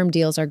 "2 firm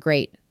deals are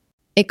great.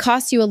 It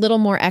costs you a little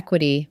more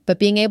equity, but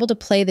being able to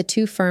play the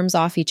 2 firms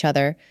off each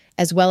other,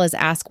 as well as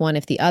ask one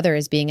if the other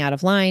is being out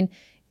of line,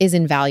 is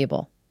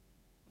invaluable."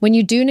 When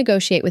you do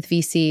negotiate with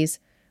VCs,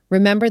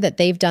 remember that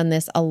they've done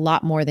this a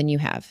lot more than you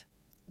have.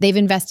 They've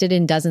invested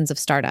in dozens of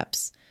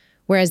startups,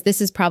 whereas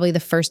this is probably the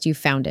first you've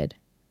founded.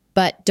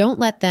 But don't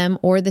let them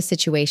or the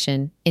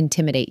situation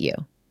intimidate you.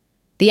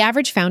 The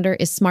average founder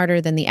is smarter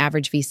than the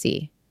average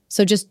VC.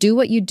 So just do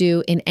what you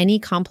do in any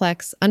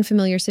complex,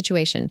 unfamiliar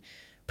situation.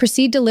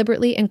 Proceed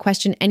deliberately and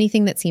question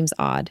anything that seems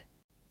odd.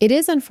 It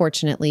is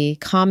unfortunately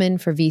common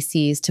for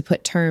VCs to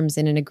put terms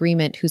in an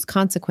agreement whose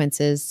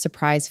consequences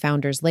surprise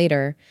founders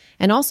later,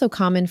 and also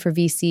common for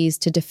VCs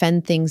to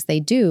defend things they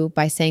do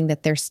by saying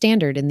that they're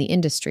standard in the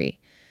industry.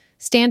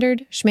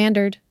 Standard,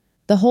 schmandard,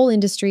 the whole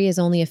industry is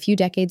only a few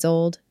decades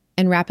old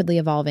and rapidly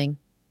evolving.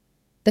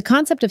 The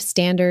concept of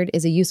standard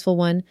is a useful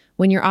one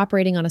when you're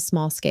operating on a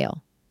small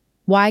scale.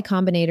 Y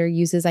Combinator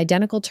uses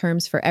identical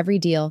terms for every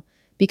deal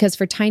because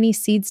for tiny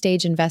seed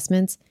stage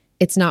investments,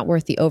 it's not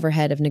worth the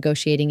overhead of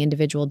negotiating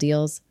individual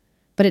deals,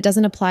 but it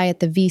doesn't apply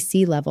at the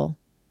VC level.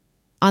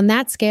 On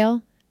that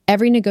scale,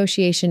 every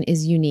negotiation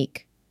is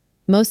unique.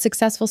 Most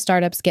successful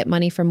startups get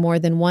money from more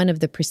than one of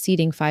the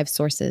preceding 5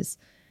 sources,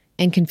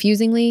 and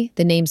confusingly,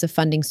 the names of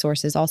funding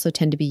sources also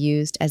tend to be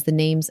used as the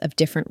names of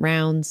different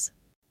rounds.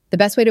 The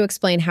best way to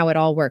explain how it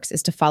all works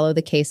is to follow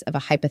the case of a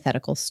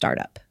hypothetical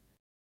startup.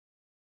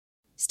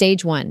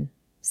 Stage 1,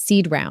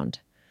 seed round.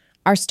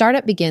 Our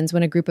startup begins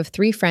when a group of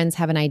 3 friends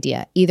have an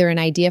idea, either an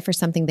idea for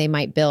something they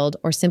might build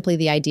or simply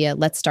the idea,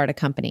 let's start a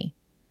company.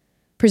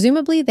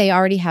 Presumably, they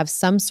already have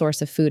some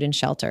source of food and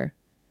shelter.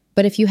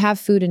 But if you have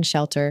food and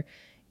shelter,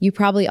 you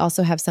probably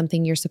also have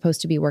something you're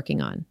supposed to be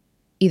working on,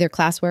 either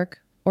classwork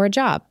or a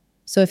job.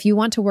 So if you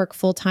want to work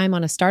full-time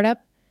on a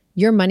startup,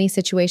 your money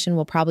situation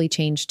will probably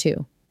change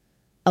too.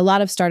 A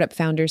lot of startup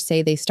founders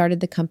say they started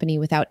the company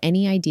without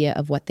any idea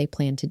of what they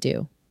plan to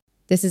do.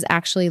 This is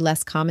actually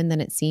less common than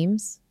it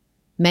seems.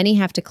 Many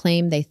have to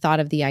claim they thought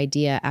of the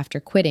idea after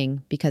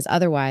quitting because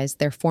otherwise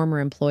their former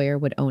employer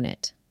would own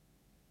it.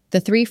 The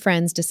 3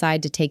 friends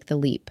decide to take the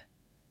leap.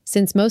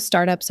 Since most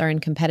startups are in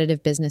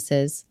competitive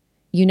businesses,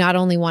 you not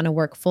only want to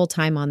work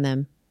full-time on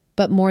them,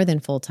 but more than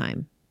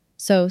full-time.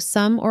 So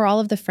some or all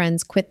of the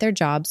friends quit their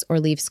jobs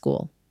or leave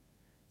school.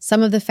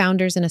 Some of the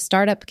founders in a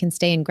startup can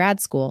stay in grad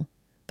school,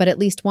 but at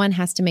least one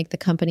has to make the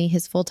company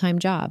his full-time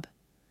job.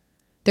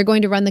 They're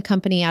going to run the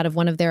company out of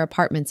one of their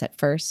apartments at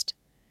first.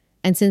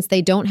 And since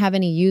they don't have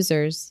any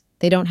users,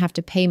 they don't have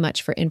to pay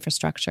much for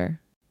infrastructure.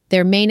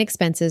 Their main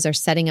expenses are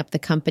setting up the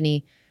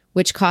company,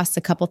 which costs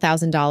a couple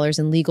 $1,000s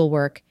in legal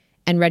work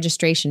and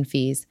registration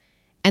fees,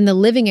 and the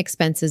living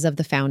expenses of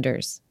the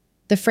founders.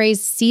 The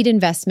phrase seed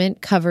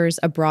investment covers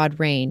a broad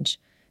range.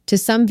 To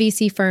some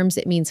VC firms,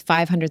 it means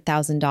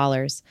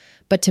 $500,000,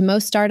 but to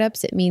most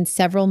startups, it means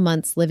several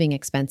months' living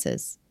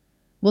expenses.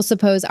 We'll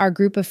suppose our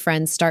group of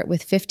friends start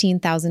with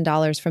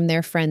 $15,000 from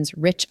their friend's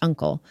rich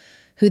uncle,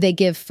 who they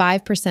give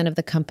 5% of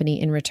the company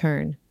in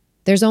return.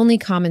 There's only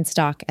common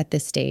stock at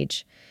this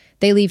stage.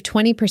 They leave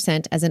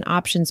 20% as an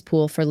options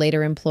pool for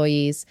later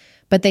employees,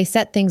 but they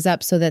set things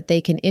up so that they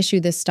can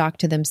issue this stock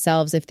to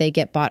themselves if they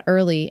get bought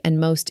early and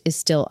most is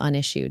still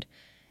unissued.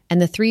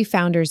 And the three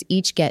founders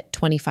each get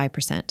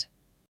 25%.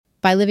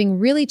 By living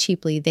really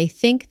cheaply, they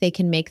think they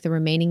can make the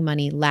remaining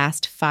money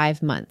last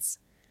 5 months.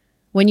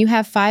 When you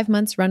have 5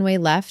 months runway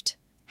left,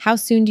 how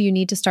soon do you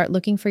need to start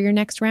looking for your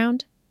next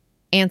round?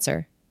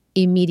 Answer: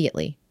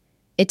 immediately.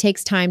 It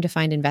takes time to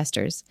find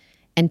investors,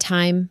 and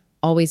time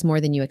always more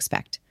than you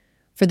expect,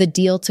 for the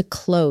deal to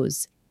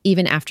close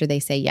even after they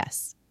say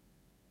yes.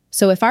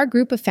 So if our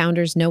group of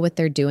founders know what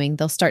they're doing,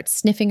 they'll start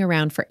sniffing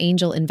around for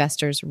angel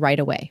investors right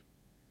away.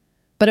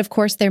 But of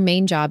course, their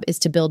main job is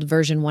to build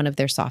version 1 of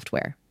their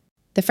software.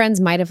 The friends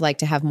might have liked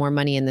to have more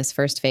money in this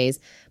first phase,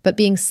 but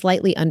being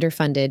slightly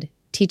underfunded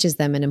teaches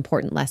them an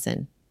important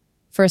lesson.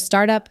 For a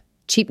startup,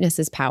 cheapness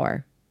is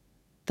power.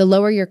 The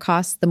lower your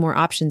costs, the more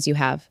options you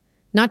have,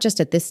 not just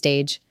at this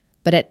stage,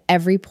 but at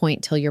every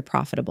point till you're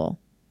profitable.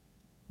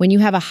 When you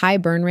have a high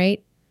burn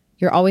rate,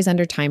 you're always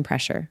under time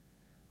pressure,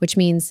 which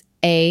means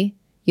A,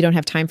 you don't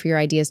have time for your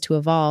ideas to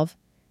evolve,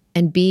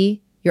 and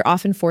B, you're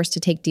often forced to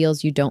take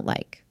deals you don't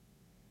like.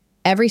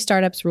 Every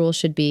startup's rule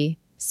should be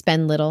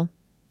spend little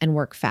and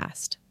work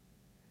fast.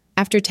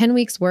 After 10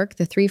 weeks' work,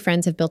 the three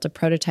friends have built a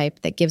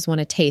prototype that gives one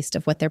a taste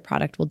of what their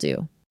product will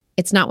do.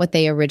 It's not what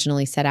they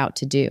originally set out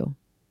to do.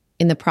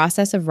 In the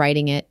process of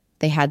writing it,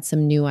 they had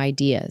some new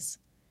ideas.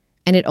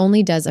 And it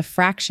only does a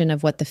fraction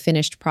of what the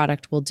finished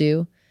product will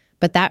do,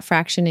 but that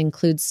fraction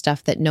includes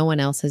stuff that no one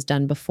else has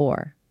done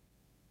before.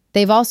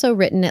 They've also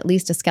written at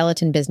least a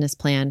skeleton business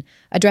plan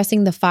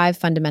addressing the 5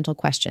 fundamental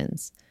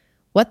questions: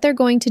 what they're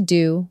going to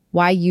do,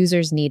 why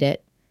users need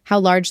it, how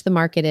large the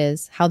market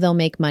is, how they'll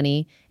make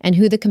money, and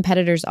who the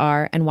competitors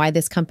are and why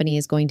this company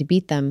is going to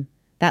beat them.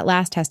 That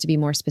last has to be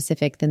more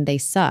specific than they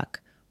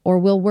suck or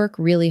will work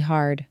really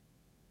hard.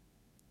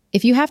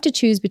 If you have to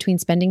choose between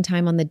spending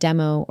time on the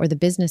demo or the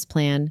business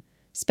plan,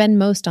 spend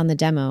most on the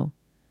demo.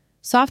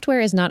 Software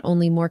is not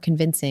only more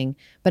convincing,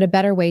 but a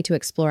better way to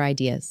explore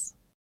ideas.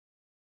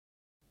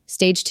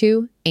 Stage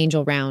 2,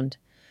 Angel Round.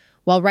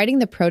 While writing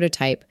the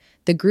prototype,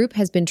 the group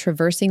has been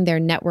traversing their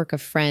network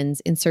of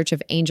friends in search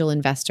of angel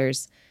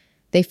investors.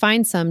 They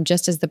find some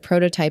just as the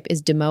prototype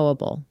is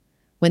demoable.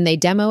 When they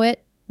demo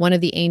it, one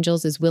of the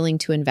angels is willing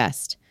to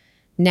invest.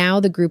 Now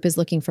the group is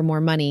looking for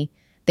more money.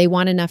 They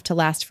want enough to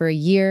last for a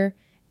year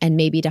and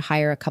maybe to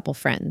hire a couple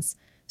friends.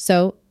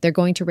 So they're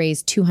going to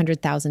raise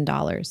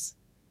 $200,000.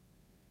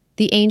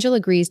 The angel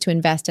agrees to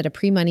invest at a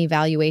pre-money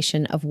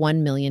valuation of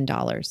 $1 million.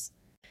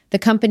 The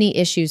company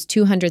issues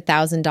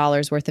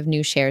 $200,000 worth of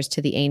new shares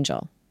to the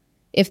angel.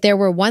 If there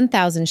were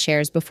 1,000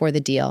 shares before the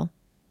deal,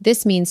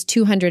 this means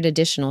 200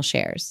 additional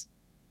shares.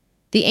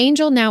 The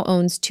angel now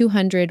owns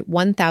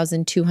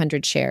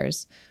 1,200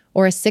 shares,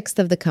 or a sixth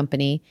of the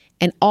company,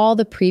 and all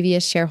the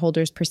previous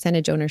shareholders'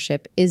 percentage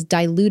ownership is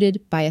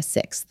diluted by a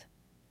sixth.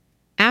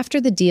 After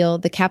the deal,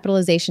 the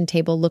capitalization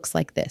table looks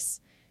like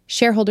this: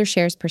 shareholder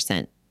shares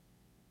percent.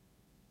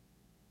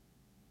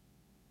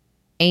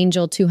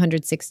 Angel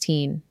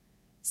 216,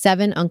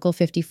 7 Uncle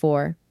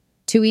 54,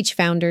 2 each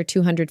founder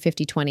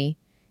 250/20,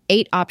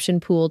 8 option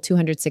pool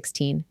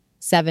 216,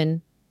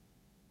 7,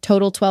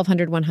 total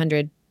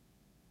 1,200/100.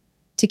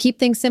 To keep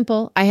things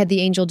simple, I had the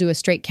angel do a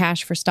straight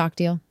cash for stock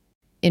deal.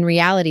 In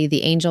reality,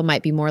 the angel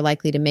might be more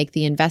likely to make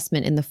the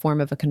investment in the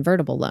form of a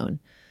convertible loan.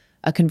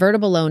 A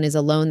convertible loan is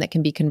a loan that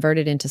can be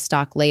converted into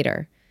stock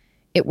later.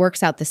 It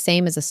works out the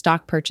same as a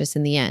stock purchase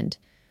in the end,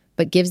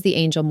 but gives the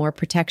angel more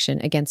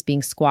protection against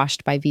being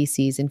squashed by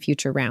VCs in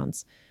future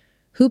rounds.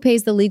 Who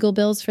pays the legal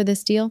bills for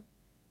this deal?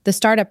 The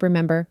startup,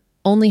 remember,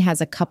 only has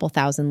a couple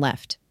thousand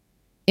left.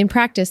 In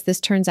practice,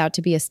 this turns out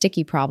to be a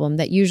sticky problem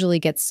that usually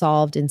gets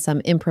solved in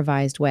some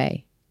improvised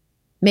way.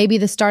 Maybe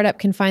the startup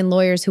can find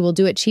lawyers who will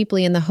do it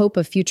cheaply in the hope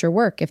of future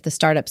work if the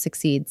startup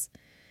succeeds.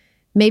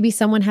 Maybe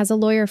someone has a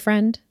lawyer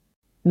friend.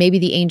 Maybe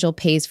the angel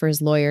pays for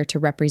his lawyer to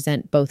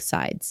represent both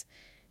sides.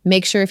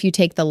 Make sure if you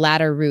take the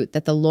latter route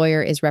that the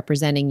lawyer is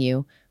representing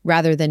you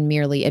rather than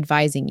merely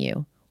advising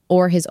you,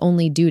 or his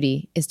only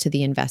duty is to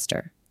the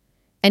investor.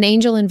 An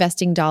angel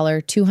investing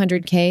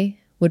 $200K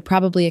would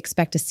probably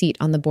expect a seat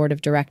on the board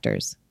of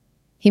directors.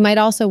 He might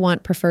also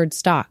want preferred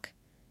stock,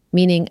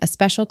 meaning a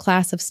special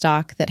class of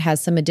stock that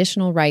has some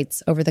additional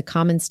rights over the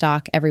common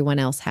stock everyone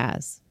else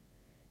has.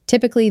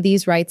 Typically,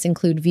 these rights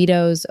include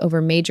vetoes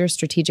over major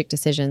strategic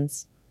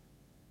decisions,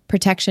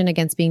 protection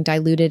against being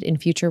diluted in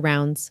future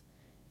rounds,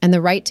 and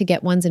the right to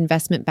get one's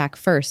investment back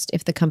first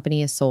if the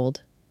company is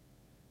sold.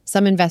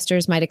 Some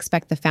investors might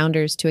expect the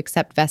founders to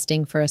accept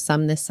vesting for a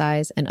sum this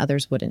size, and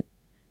others wouldn't.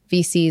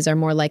 VCs are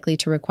more likely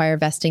to require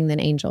vesting than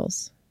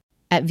angels.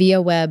 At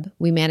ViaWeb,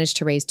 we managed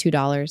to raise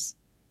 $2,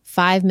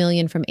 $5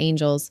 million from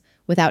angels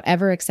without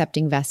ever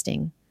accepting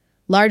vesting,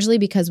 largely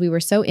because we were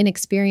so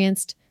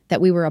inexperienced that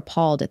we were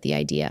appalled at the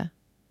idea.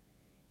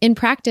 In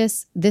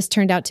practice, this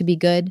turned out to be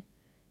good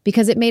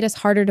because it made us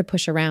harder to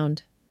push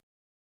around.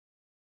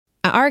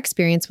 Our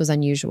experience was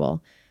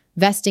unusual.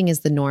 Vesting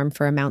is the norm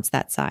for amounts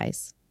that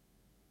size.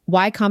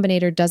 Y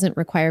Combinator doesn't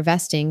require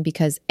vesting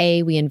because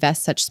A, we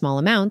invest such small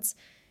amounts,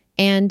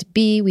 and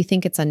B, we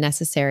think it's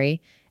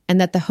unnecessary, and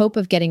that the hope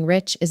of getting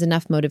rich is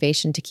enough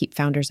motivation to keep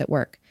founders at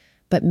work.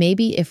 But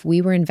maybe if we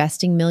were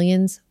investing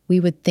millions, we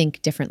would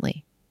think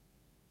differently.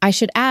 I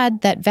should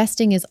add that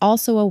vesting is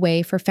also a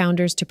way for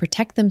founders to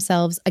protect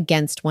themselves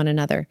against one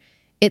another.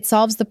 It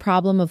solves the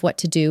problem of what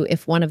to do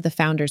if one of the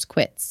founders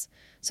quits.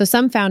 So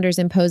some founders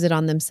impose it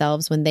on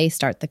themselves when they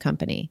start the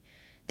company.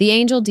 The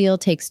angel deal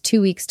takes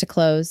 2 weeks to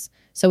close,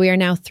 so we are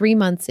now 3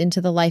 months into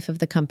the life of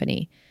the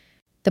company.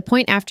 The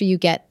point after you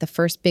get the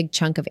first big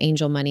chunk of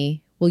angel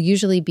money will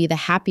usually be the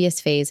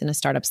happiest phase in a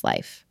startup's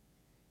life.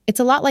 It's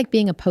a lot like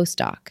being a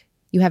postdoc.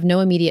 You have no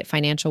immediate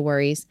financial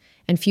worries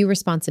and few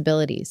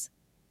responsibilities.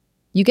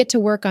 You get to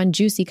work on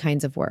juicy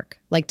kinds of work,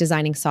 like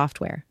designing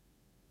software.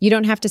 You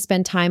don't have to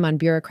spend time on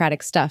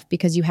bureaucratic stuff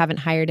because you haven't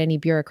hired any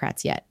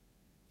bureaucrats yet.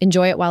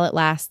 Enjoy it while it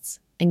lasts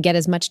and get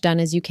as much done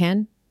as you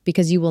can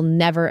because you will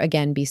never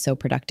again be so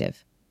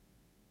productive.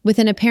 With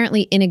an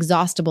apparently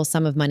inexhaustible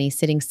sum of money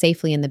sitting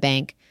safely in the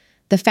bank,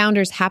 the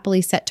founders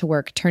happily set to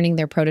work turning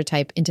their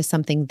prototype into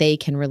something they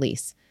can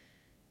release.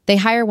 They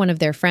hire one of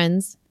their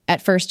friends,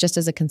 at first just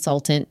as a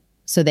consultant,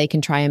 so they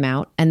can try him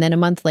out, and then a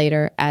month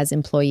later as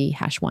employee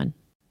 #1.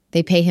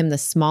 They pay him the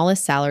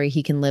smallest salary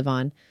he can live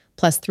on,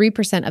 plus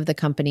 3% of the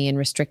company in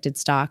restricted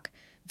stock,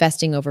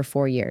 vesting over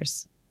 4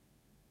 years.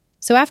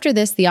 So after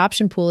this, the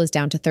option pool is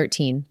down to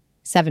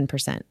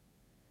 7%.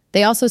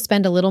 They also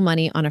spend a little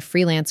money on a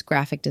freelance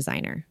graphic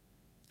designer.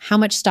 How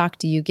much stock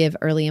do you give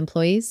early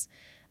employees?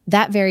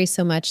 That varies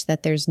so much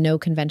that there's no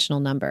conventional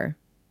number.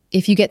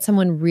 If you get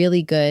someone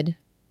really good,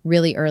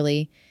 really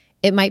early,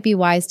 it might be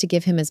wise to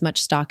give him as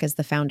much stock as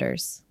the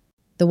founders.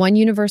 The one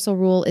universal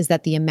rule is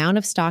that the amount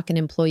of stock an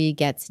employee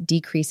gets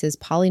decreases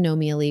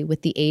polynomially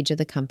with the age of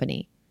the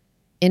company.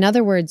 In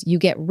other words, you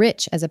get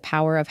rich as a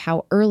power of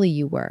how early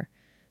you were.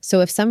 So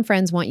if some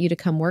friends want you to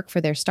come work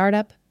for their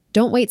startup,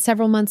 don't wait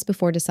several months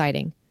before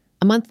deciding.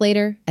 A month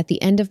later, at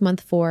the end of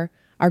month 4,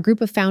 our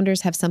group of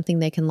founders have something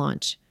they can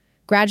launch.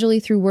 Gradually,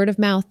 through word of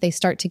mouth, they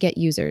start to get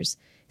users.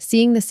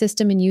 Seeing the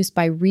system in use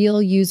by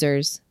real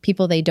users,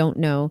 people they don't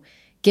know,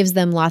 gives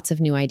them lots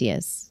of new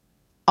ideas.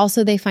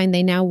 Also, they find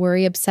they now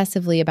worry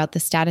obsessively about the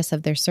status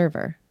of their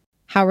server.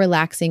 How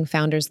relaxing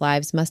founders'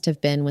 lives must have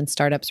been when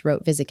startups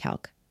wrote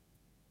VisiCalc.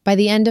 By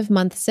the end of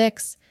month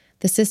 6,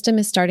 the system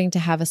is starting to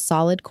have a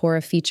solid core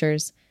of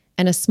features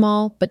and a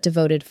small but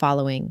devoted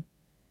following.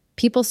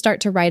 People start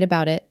to write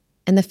about it,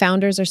 and the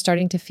founders are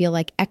starting to feel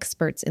like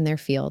experts in their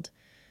field.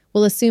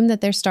 We'll assume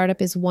that their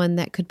startup is one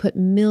that could put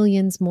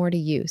millions more to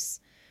use.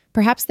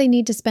 Perhaps they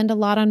need to spend a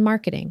lot on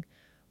marketing,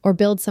 or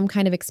build some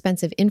kind of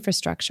expensive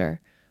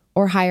infrastructure,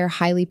 or hire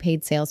highly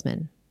paid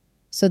salesmen.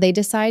 So they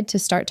decide to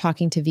start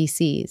talking to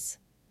VCs.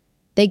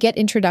 They get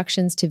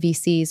introductions to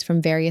VCs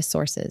from various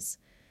sources.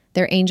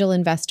 Their angel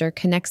investor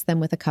connects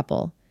them with a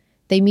couple.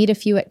 They meet a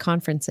few at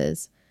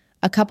conferences.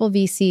 A couple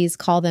VCs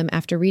call them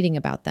after reading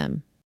about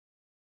them.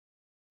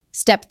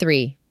 Step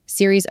 3,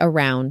 series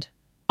around.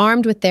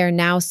 Armed with their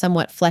now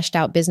somewhat fleshed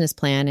out business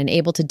plan and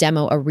able to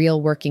demo a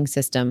real working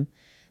system,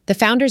 the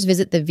founders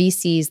visit the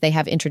VCs they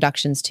have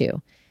introductions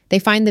to. They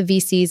find the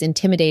VCs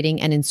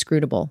intimidating and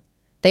inscrutable.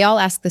 They all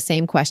ask the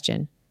same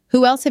question.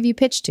 Who else have you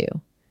pitched to?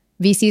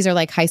 VCs are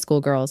like high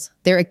school girls.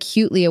 They're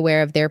acutely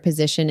aware of their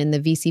position in the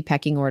VC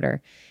pecking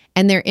order,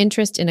 and their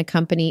interest in a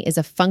company is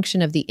a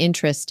function of the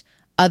interest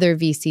other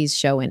VCs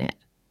show in it.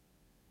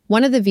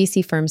 One of the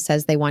VC firms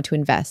says they want to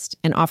invest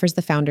and offers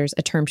the founders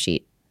a term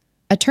sheet.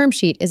 A term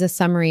sheet is a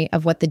summary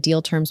of what the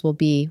deal terms will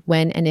be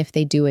when and if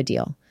they do a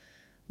deal.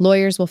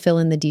 Lawyers will fill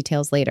in the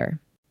details later.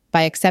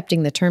 By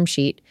accepting the term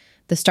sheet,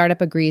 the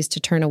startup agrees to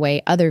turn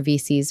away other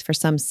VCs for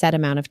some set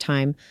amount of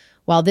time,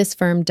 while this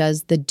firm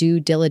does the due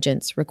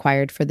diligence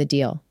required for the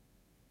deal.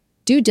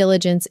 Due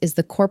diligence is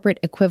the corporate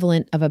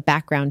equivalent of a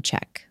background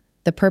check.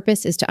 The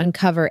purpose is to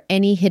uncover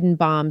any hidden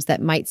bombs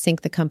that might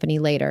sink the company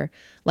later,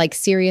 like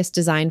serious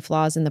design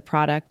flaws in the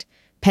product,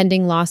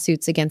 pending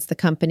lawsuits against the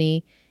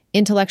company,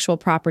 intellectual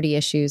property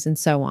issues, and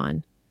so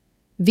on.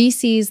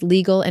 VC's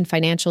legal and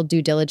financial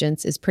due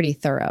diligence is pretty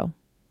thorough,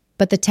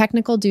 but the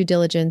technical due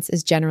diligence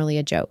is generally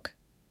a joke.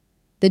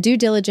 The due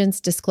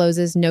diligence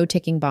discloses no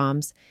ticking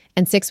bombs,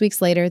 and 6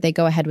 weeks later, they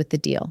go ahead with the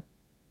deal.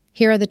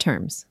 Here are the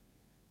terms.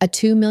 A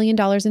 $2 million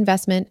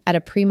investment at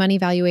a pre-money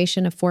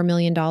valuation of $4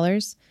 million,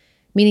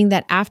 meaning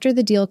that after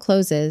the deal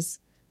closes,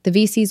 the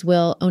VCs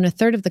will own a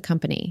third of the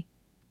company,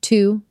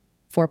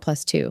 4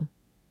 plus 2.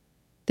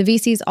 The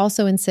VCs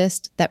also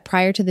insist that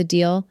prior to the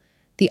deal,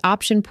 the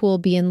option pool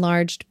be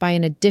enlarged by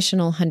an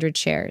additional 100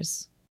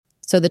 shares.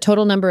 So the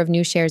total number of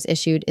new shares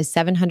issued is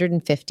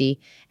 750,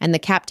 and the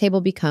cap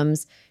table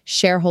becomes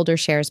shareholder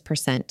shares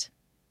percent.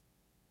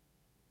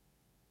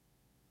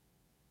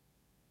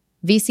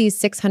 VCs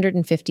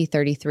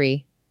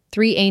 650-33,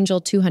 3 angel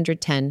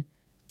 210,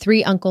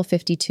 3 uncle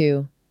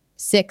 52,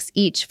 6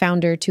 each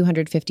founder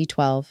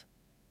 250-12,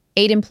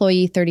 8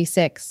 employee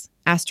 36,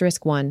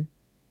 asterisk 1,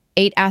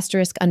 8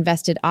 asterisk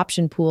unvested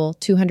option pool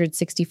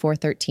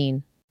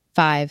 264-13,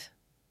 5.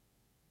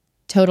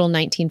 Total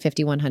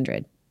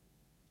 1950-100.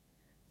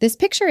 This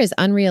picture is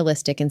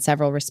unrealistic in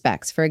several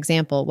respects. For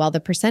example, while the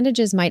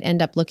percentages might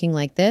end up looking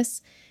like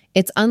this,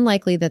 it's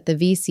unlikely that the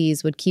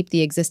VCs would keep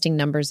the existing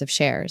numbers of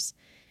shares.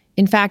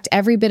 In fact,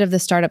 every bit of the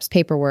startup's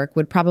paperwork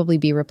would probably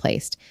be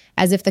replaced,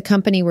 as if the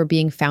company were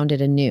being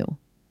founded anew.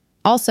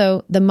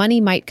 Also, the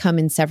money might come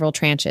in several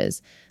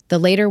tranches, the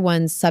later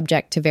ones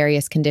subject to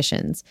various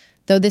conditions,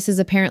 though this is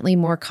apparently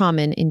more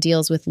common in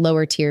deals with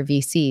lower-tier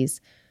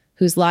VCs,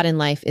 whose lot in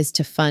life is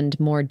to fund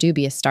more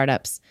dubious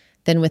startups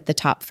than with the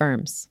top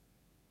firms.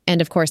 And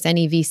of course,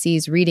 any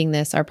VCs reading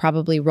this are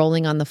probably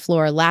rolling on the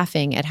floor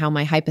laughing at how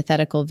my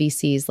hypothetical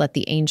VCs let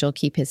the angel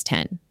keep his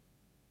 10.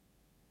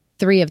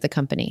 3 of the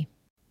company.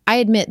 I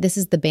admit this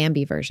is the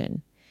Bambi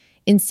version.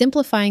 In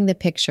simplifying the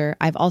picture,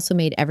 I've also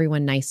made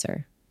everyone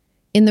nicer.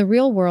 In the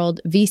real world,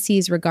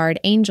 VCs regard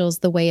angels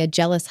the way a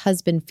jealous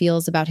husband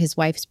feels about his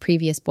wife's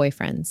previous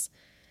boyfriends.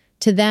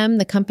 To them,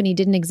 the company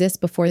didn't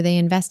exist before they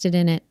invested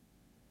in it.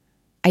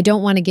 I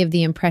don't want to give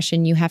the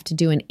impression you have to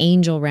do an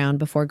angel round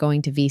before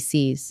going to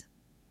VCs.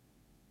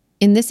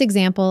 In this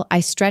example, I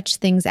stretch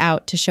things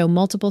out to show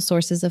multiple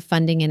sources of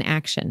funding in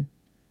action.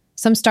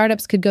 Some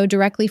startups could go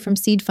directly from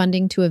seed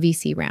funding to a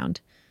VC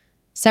round.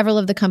 Several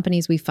of the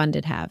companies we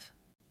funded have.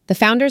 The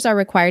founders are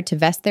required to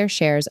vest their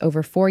shares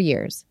over 4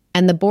 years,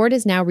 and the board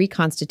is now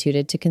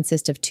reconstituted to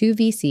consist of 2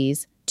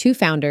 VCs, 2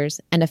 founders,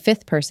 and a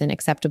 5th person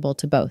acceptable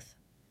to both.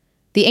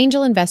 The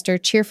angel investor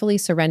cheerfully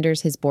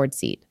surrenders his board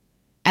seat.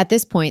 At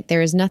this point,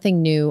 there is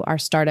nothing new our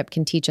startup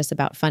can teach us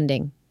about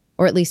funding,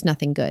 or at least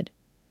nothing good.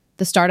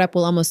 The startup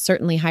will almost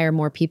certainly hire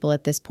more people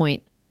at this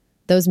point.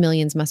 Those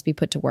millions must be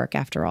put to work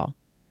after all.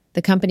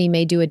 The company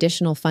may do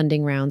additional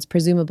funding rounds,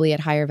 presumably at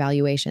higher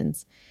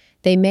valuations.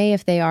 They may,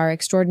 if they are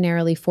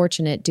extraordinarily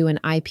fortunate, do an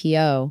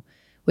IPO,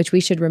 which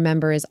we should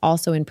remember is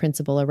also in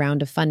principle a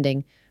round of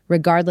funding,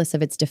 regardless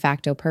of its de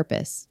facto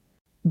purpose.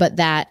 But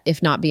that,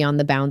 if not beyond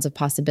the bounds of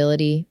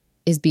possibility,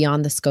 is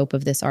beyond the scope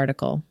of this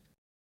article.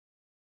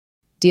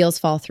 Deals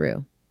fall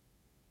through.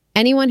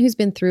 Anyone who's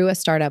been through a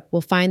startup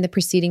will find the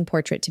preceding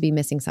portrait to be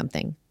missing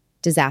something: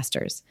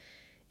 disasters.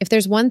 If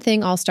there's one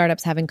thing all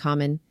startups have in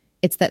common,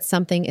 it's that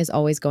something is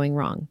always going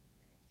wrong,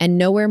 and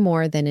nowhere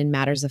more than in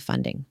matters of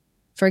funding.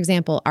 For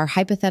example, our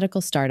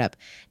hypothetical startup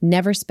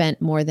never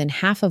spent more than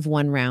half of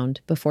one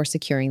round before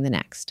securing the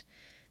next.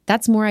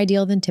 That's more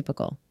ideal than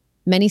typical.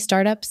 Many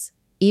startups,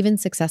 even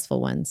successful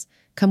ones,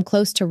 come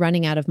close to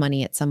running out of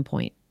money at some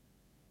point.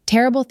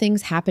 Terrible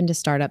things happen to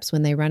startups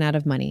when they run out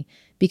of money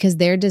because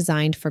they're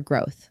designed for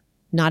growth,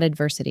 not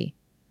adversity.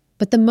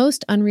 But the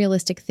most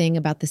unrealistic thing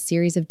about the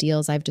series of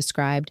deals I've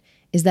described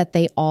is that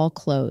they all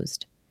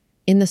closed.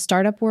 In the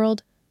startup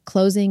world,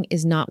 closing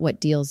is not what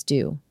deals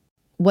do.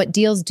 What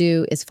deals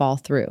do is fall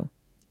through.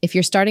 If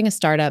you're starting a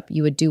startup,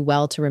 you would do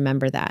well to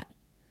remember that.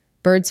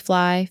 Birds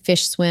fly,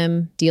 fish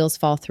swim, deals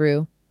fall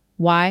through.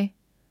 Why?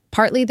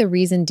 Partly the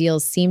reason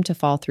deals seem to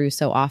fall through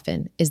so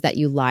often is that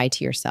you lie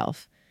to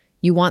yourself.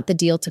 You want the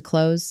deal to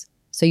close,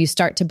 so you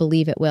start to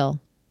believe it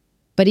will.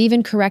 But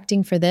even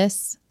correcting for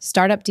this,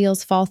 startup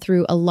deals fall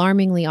through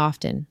alarmingly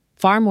often,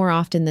 far more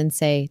often than,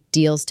 say,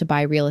 deals to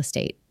buy real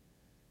estate.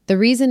 The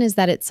reason is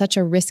that it's such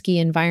a risky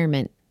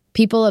environment.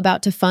 People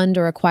about to fund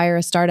or acquire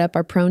a startup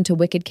are prone to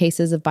wicked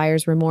cases of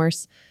buyer's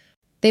remorse.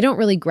 They don't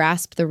really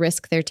grasp the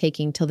risk they're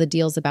taking till the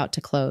deal's about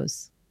to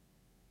close.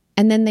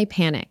 And then they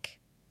panic.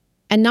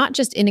 And not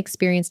just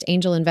inexperienced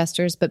angel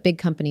investors, but big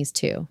companies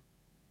too.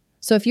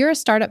 So if you're a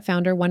startup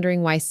founder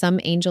wondering why some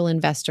angel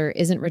investor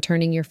isn't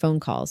returning your phone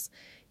calls,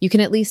 you can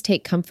at least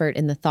take comfort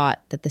in the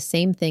thought that the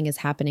same thing is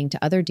happening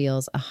to other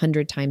deals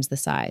 100 times the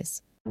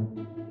size.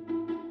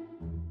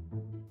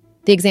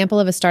 The example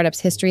of a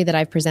startup's history that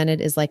I've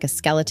presented is like a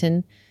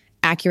skeleton,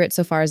 accurate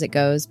so far as it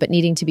goes, but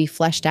needing to be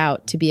fleshed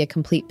out to be a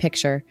complete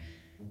picture.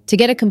 To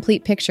get a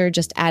complete picture,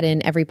 just add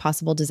in every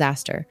possible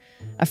disaster.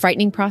 A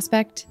frightening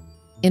prospect,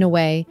 in a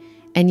way,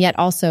 and yet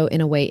also in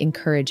a way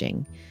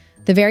encouraging.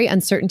 The very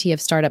uncertainty of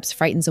startups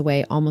frightens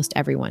away almost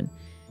everyone.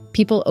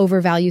 People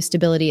overvalue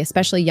stability,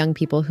 especially young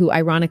people who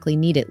ironically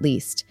need it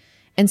least.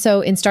 And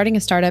so in starting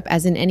a startup,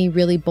 as in any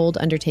really bold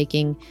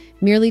undertaking,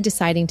 merely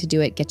deciding to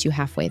do it gets you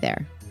halfway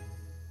there.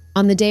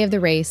 On the day of the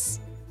race,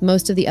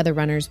 most of the other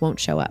runners won't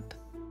show up.